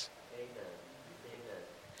things.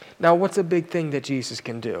 Now, what's a big thing that Jesus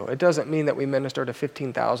can do? It doesn't mean that we minister to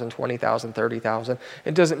 15,000, 20,000, 30,000.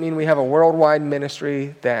 It doesn't mean we have a worldwide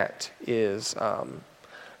ministry that is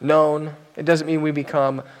known. It doesn't mean we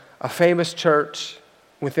become a famous church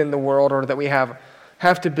within the world or that we have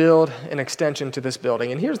to build an extension to this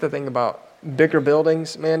building. And here's the thing about bigger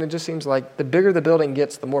buildings, man, it just seems like the bigger the building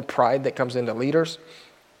gets, the more pride that comes into leaders.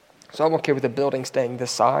 So I'm okay with the building staying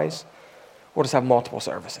this size. We'll just have multiple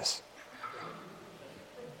services.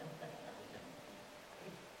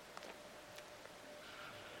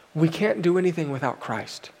 We can't do anything without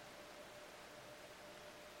Christ.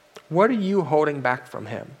 What are you holding back from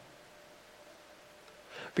him?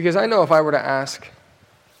 Because I know if I were to ask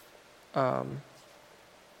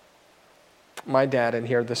my dad in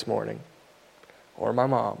here this morning, or my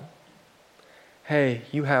mom, hey,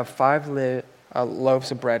 you have 5 loaves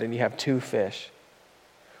of bread and you have 2 fish.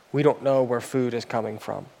 We don't know where food is coming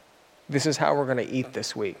from. This is how we're going to eat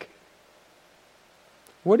this week.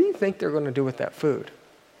 What do you think they're going to do with that food?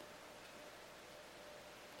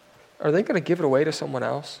 Are they going to give it away to someone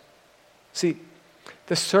else? See,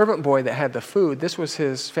 the servant boy that had the food, this was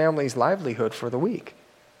his family's livelihood for the week.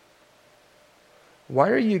 Why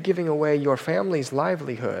are you giving away your family's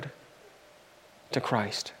livelihood to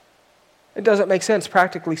Christ? It doesn't make sense,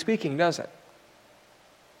 practically speaking, does it?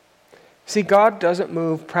 See, God doesn't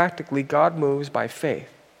move practically. God moves by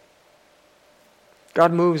faith.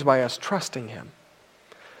 God moves by us trusting him.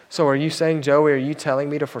 So are you saying, Joey, are you telling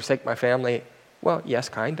me to forsake my family? Well, yes,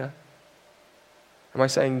 kinda. Am I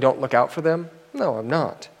saying don't look out for them? No, I'm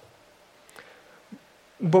not.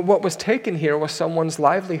 But what was taken here was someone's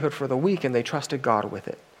livelihood for the week, and they trusted God with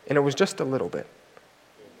it. And it was just a little bit.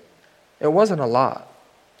 It wasn't a lot.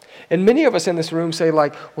 And many of us in this room say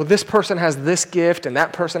like, well, this person has this gift, and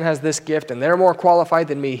that person has this gift, and they're more qualified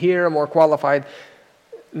than me here, more qualified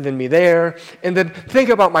than me there. And then think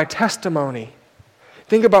about my testimony.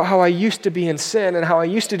 Think about how I used to be in sin and how I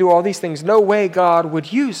used to do all these things. No way God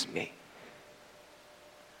would use me.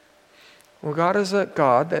 Well, God is a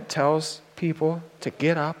God that tells people to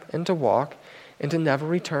get up and to walk and to never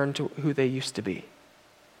return to who they used to be.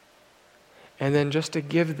 And then just to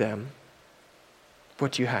give them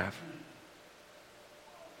what you have.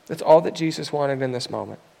 That's all that Jesus wanted in this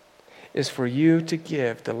moment, is for you to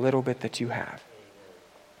give the little bit that you have.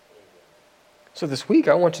 So this week,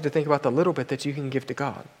 I want you to think about the little bit that you can give to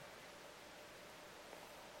God.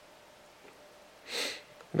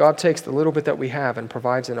 God takes the little bit that we have and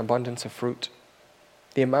provides an abundance of fruit.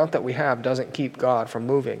 The amount that we have doesn't keep God from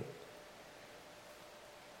moving.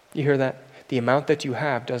 You hear that? The amount that you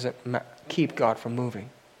have doesn't keep God from moving.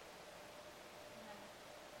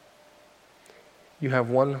 You have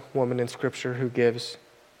one woman in Scripture who gives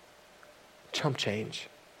chump change,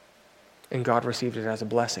 and God received it as a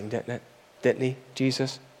blessing, didn't it? Didn't he,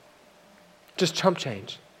 Jesus? Just chump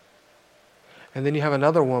change. And then you have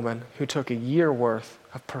another woman who took a year worth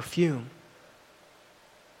of perfume,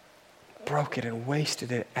 broke it and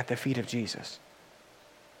wasted it at the feet of Jesus.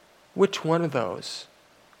 Which one of those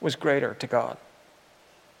was greater to God?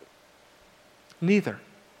 Neither.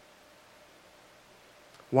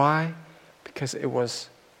 Why? Because it was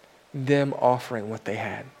them offering what they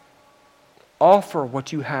had. Offer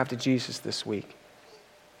what you have to Jesus this week.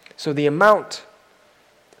 So the amount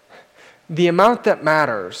that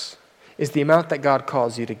matters is the amount that God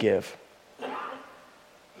calls you to give.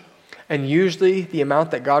 And usually the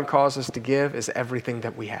amount that God calls us to give is everything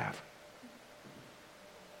that we have.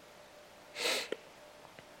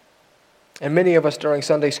 And many of us during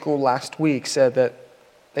Sunday school last week said that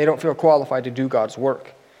they don't feel qualified to do God's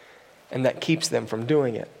work, and that keeps them from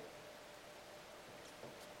doing it.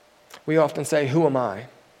 We often say, who am I?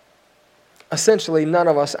 Essentially, none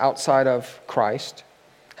of us outside of Christ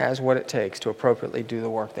has what it takes to appropriately do the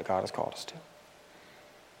work that God has called us to.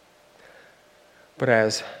 But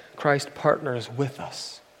as Christ partners with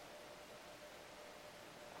us,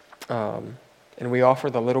 and we offer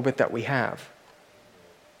the little bit that we have,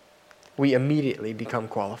 we immediately become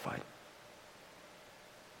qualified.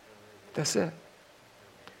 That's it.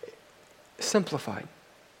 Simplified.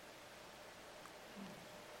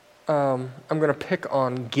 I'm going to pick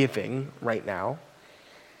on giving right now.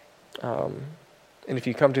 And if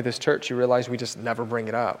you come to this church, you realize we just never bring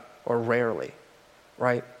it up, or rarely,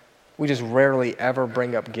 right? We just rarely ever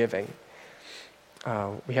bring up giving.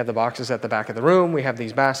 We have the boxes at the back of the room. We have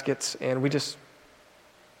these baskets, and we just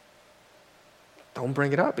don't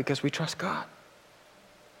bring it up because we trust God.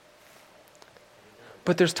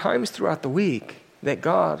 But there's times throughout the week that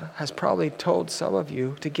God has probably told some of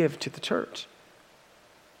you to give to the church.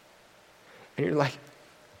 And you're like,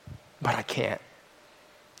 but I can't.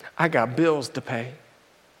 I got bills to pay.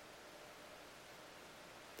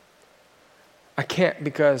 I can't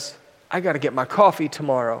because I got to get my coffee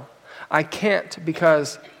tomorrow. I can't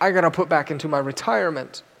because I got to put back into my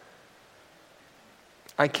retirement.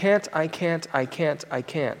 I can't.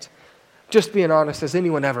 Just being honest, has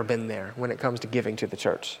anyone ever been there when it comes to giving to the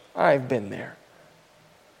church? I've been there.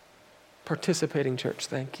 Participating church,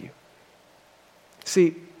 thank you.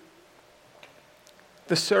 See,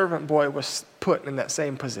 the servant boy was put in that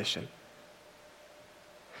same position.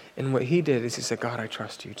 And what he did is he said, God, I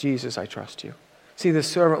trust you. Jesus, I trust you. See, the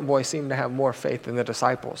servant boy seemed to have more faith than the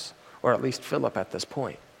disciples, or at least Philip at this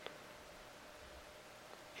point.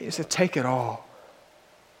 He said, take it all.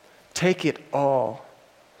 Take it all.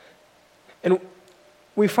 And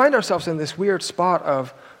we find ourselves in this weird spot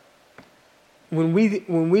of when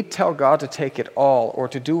we tell God to take it all or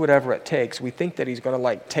to do whatever it takes, we think that he's going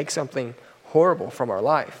to take something horrible from our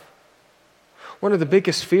life. One of the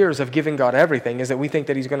biggest fears of giving God everything is that we think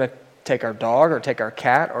that he's going to take our dog or take our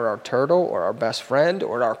cat or our turtle or our best friend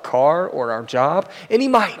or our car or our job, and he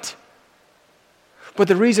might. But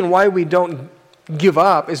the reason why we don't give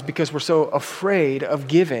up is because we're so afraid of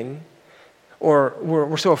giving, or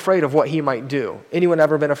we're so afraid of what he might do. Anyone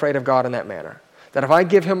ever been afraid of God in that manner? That if I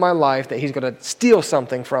give him my life, that he's going to steal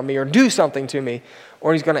something from me or do something to me,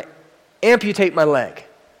 or he's going to amputate my leg.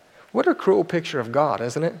 What a cruel picture of God,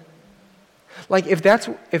 isn't it? If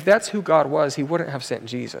that's who God was, he wouldn't have sent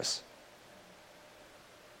Jesus.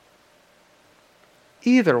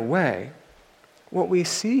 Either way, what we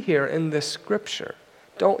see here in this scripture,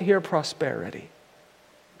 don't hear prosperity.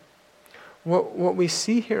 What we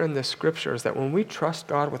see here in this scripture is that when we trust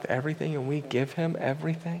God with everything and we give him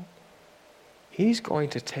everything, he's going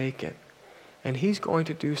to take it and he's going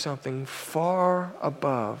to do something far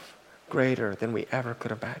above, greater than we ever could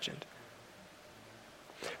have imagined.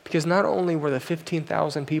 Because not only were the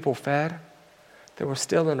 15,000 people fed, there was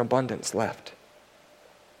still an abundance left.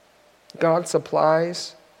 God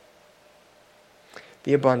supplies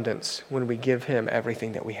the abundance when we give him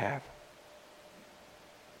everything that we have.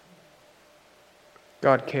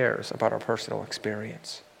 God cares about our personal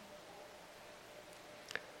experience.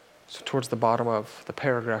 So towards the bottom of the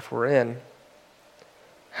paragraph we're in,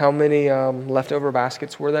 how many leftover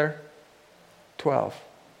baskets were there? 12.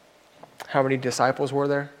 How many disciples were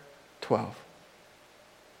there? 12.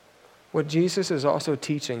 What Jesus is also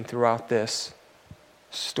teaching throughout this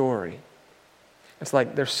story, it's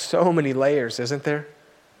like there's so many layers, isn't there?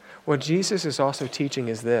 What Jesus is also teaching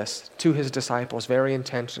is this to his disciples very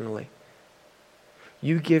intentionally.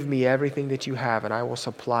 You give me everything that you have and I will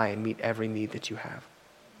supply and meet every need that you have.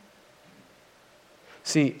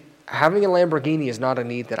 See, having a Lamborghini is not a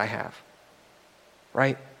need that I have,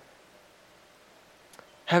 right?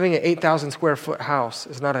 Having an 8,000 square foot house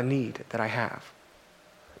is not a need that I have.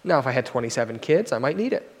 Now, if I had 27 kids, I might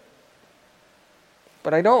need it.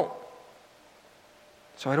 But I don't.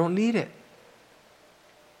 So I don't need it.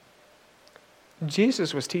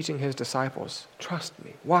 Jesus was teaching his disciples, trust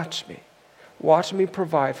me, watch me. Watch me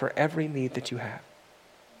provide for every need that you have.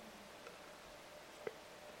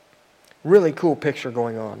 Really cool picture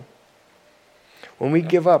going on. When we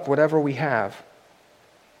give up whatever we have,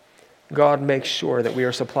 God makes sure that we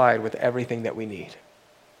are supplied with everything that we need.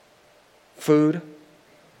 Food,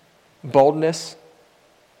 boldness,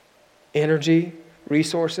 energy,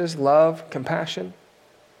 resources, love, compassion.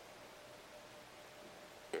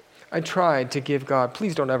 I tried to give God,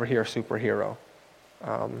 please don't ever hear superhero.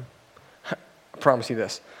 I promise you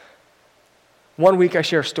this. One week I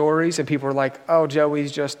share stories and people are like, oh,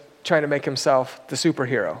 Joey's just trying to make himself the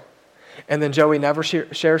superhero. And then Joey never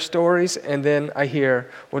shares stories, and then I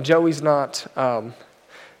hear, well, Joey's not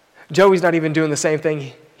even doing the same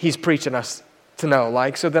thing he's preaching us to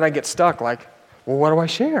know. So then I get stuck, well, what do I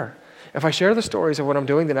share? If I share the stories of what I'm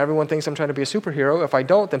doing, then everyone thinks I'm trying to be a superhero. If I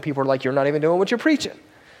don't, then people are like, you're not even doing what you're preaching.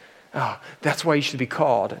 Oh, that's why you should be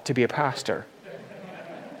called to be a pastor.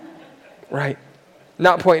 Right?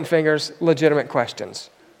 Not pointing fingers, legitimate questions.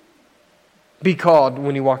 Be called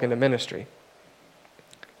when you walk into ministry.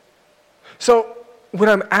 So when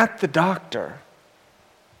I'm at the doctor,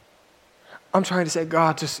 I'm trying to say,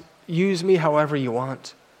 God, just use me however you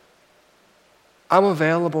want. I'm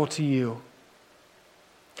available to you.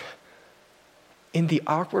 In the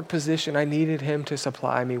awkward position, I needed him to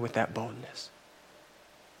supply me with that boldness.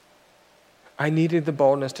 I needed the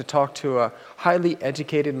boldness to talk to a highly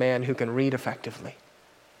educated man who can read effectively,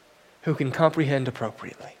 who can comprehend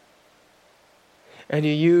appropriately. And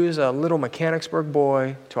you use a little Mechanicsburg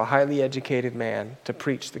boy to a highly educated man to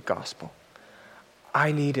preach the gospel.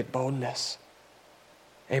 I needed boldness.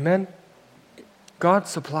 Amen? God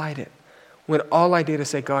supplied it. When all I did is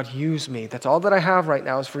say, God, use me. That's all that I have right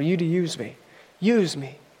now is for you to use me. Use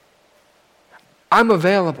me. I'm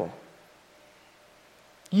available.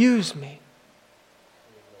 Use me.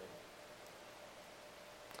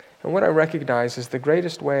 And what I recognize is the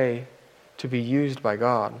greatest way to be used by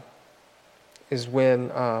God is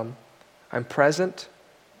when I'm present,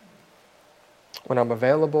 when I'm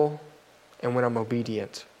available, and when I'm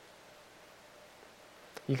obedient.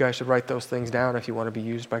 You guys should write those things down if you want to be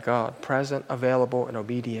used by God. Present, available, and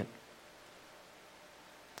obedient.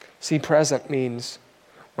 See, present means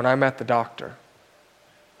when I'm at the doctor,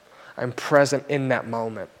 I'm present in that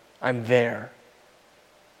moment. I'm there.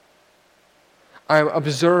 I'm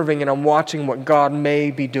observing and I'm watching what God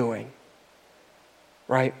may be doing.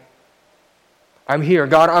 Right? I'm here.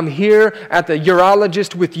 God, I'm here at the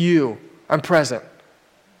urologist with you. I'm present.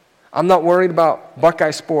 I'm not worried about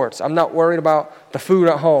Buckeye sports. I'm not worried about the food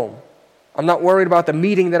at home. I'm not worried about the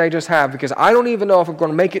meeting that I just had because I don't even know if I'm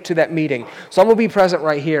going to make it to that meeting. So I'm going to be present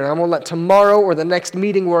right here, and I'm going to let tomorrow or the next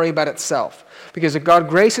meeting worry about itself. Because if God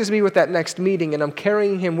graces me with that next meeting and I'm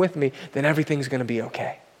carrying Him with me, then everything's going to be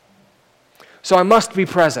okay. So I must be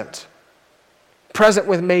present. Present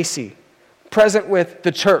with Macy. Present with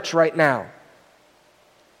the church right now.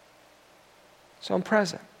 So I'm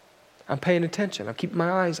present. I'm paying attention. I'm keeping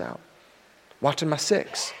my eyes out. Watching my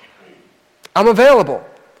six. I'm available.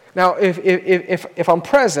 Now, if I'm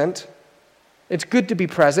present, it's good to be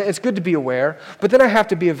present. It's good to be aware. But then I have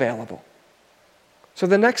to be available. So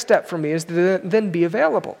the next step for me is to then be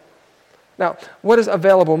available. Now, what does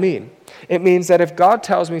available mean? It means that if God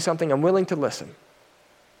tells me something, I'm willing to listen.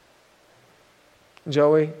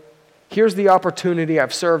 Joey, here's the opportunity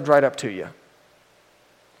I've served right up to you.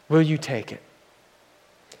 Will you take it?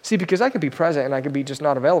 See, because I could be present and I could be just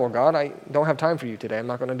not available. God, I don't have time for you today. I'm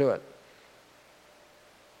not going to do it.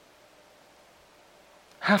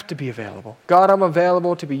 Have to be available. God, I'm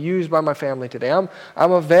available to be used by my family today. I'm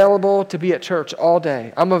available to be at church all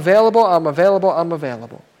day. I'm available.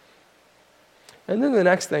 And then the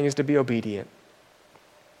next thing is to be obedient.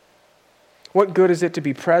 What good is it to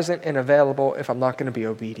be present and available if I'm not going to be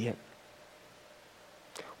obedient?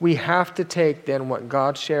 We have to take then what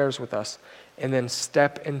God shares with us and then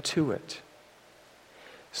step into it.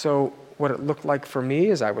 So what it looked like for me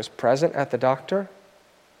is I was present at the doctor.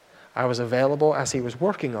 I was available as he was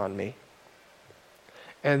working on me.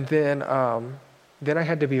 And then I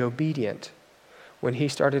had to be obedient when he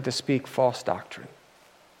started to speak false doctrine.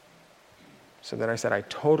 So then I said, I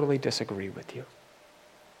totally disagree with you.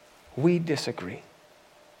 We disagree.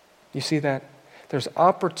 You see that? There's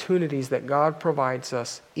opportunities that God provides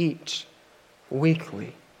us each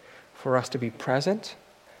weekly for us to be present,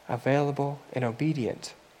 available, and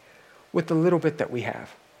obedient with the little bit that we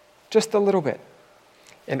have. Just a little bit.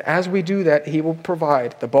 And as we do that, He will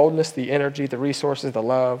provide the boldness, the energy, the resources, the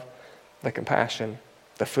love, the compassion,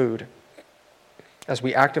 the food. As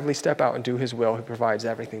we actively step out and do His will, He provides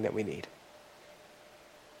everything that we need.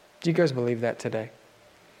 Do you guys believe that today?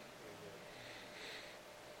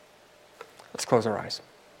 Let's close our eyes.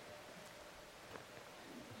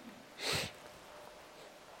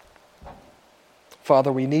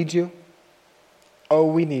 Father, we need you. Oh,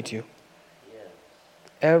 we need you.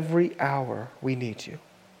 Every hour we need you.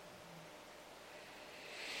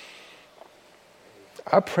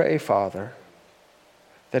 I pray, Father,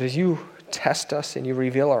 that as you test us and you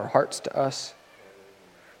reveal our hearts to us,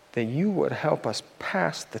 that you would help us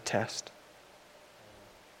pass the test.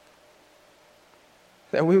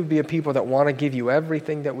 That we would be a people that want to give you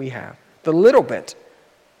everything that we have. The little bit.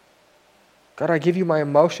 God, I give you my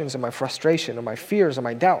emotions and my frustration and my fears and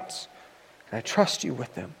my doubts. And I trust you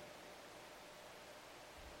with them.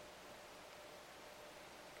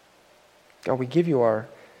 God, we give you our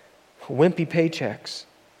wimpy paychecks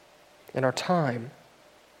and our time.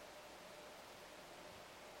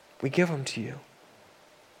 We give them to you.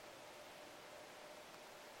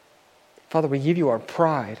 Father, we give you our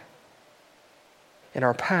pride and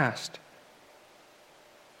our past.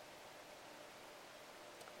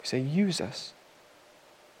 We say, use us.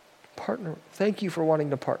 Partner. Thank you for wanting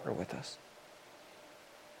to partner with us.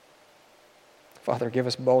 Father, give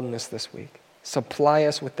us boldness this week. Supply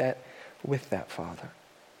us with that, Father.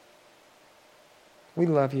 We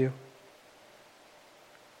love you.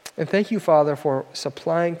 And thank you, Father, for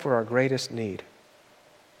supplying for our greatest need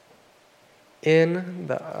in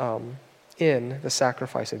the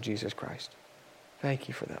sacrifice of Jesus Christ. Thank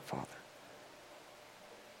you for that, Father.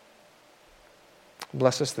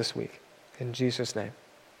 Bless us this week. In Jesus' name,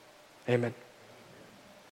 amen.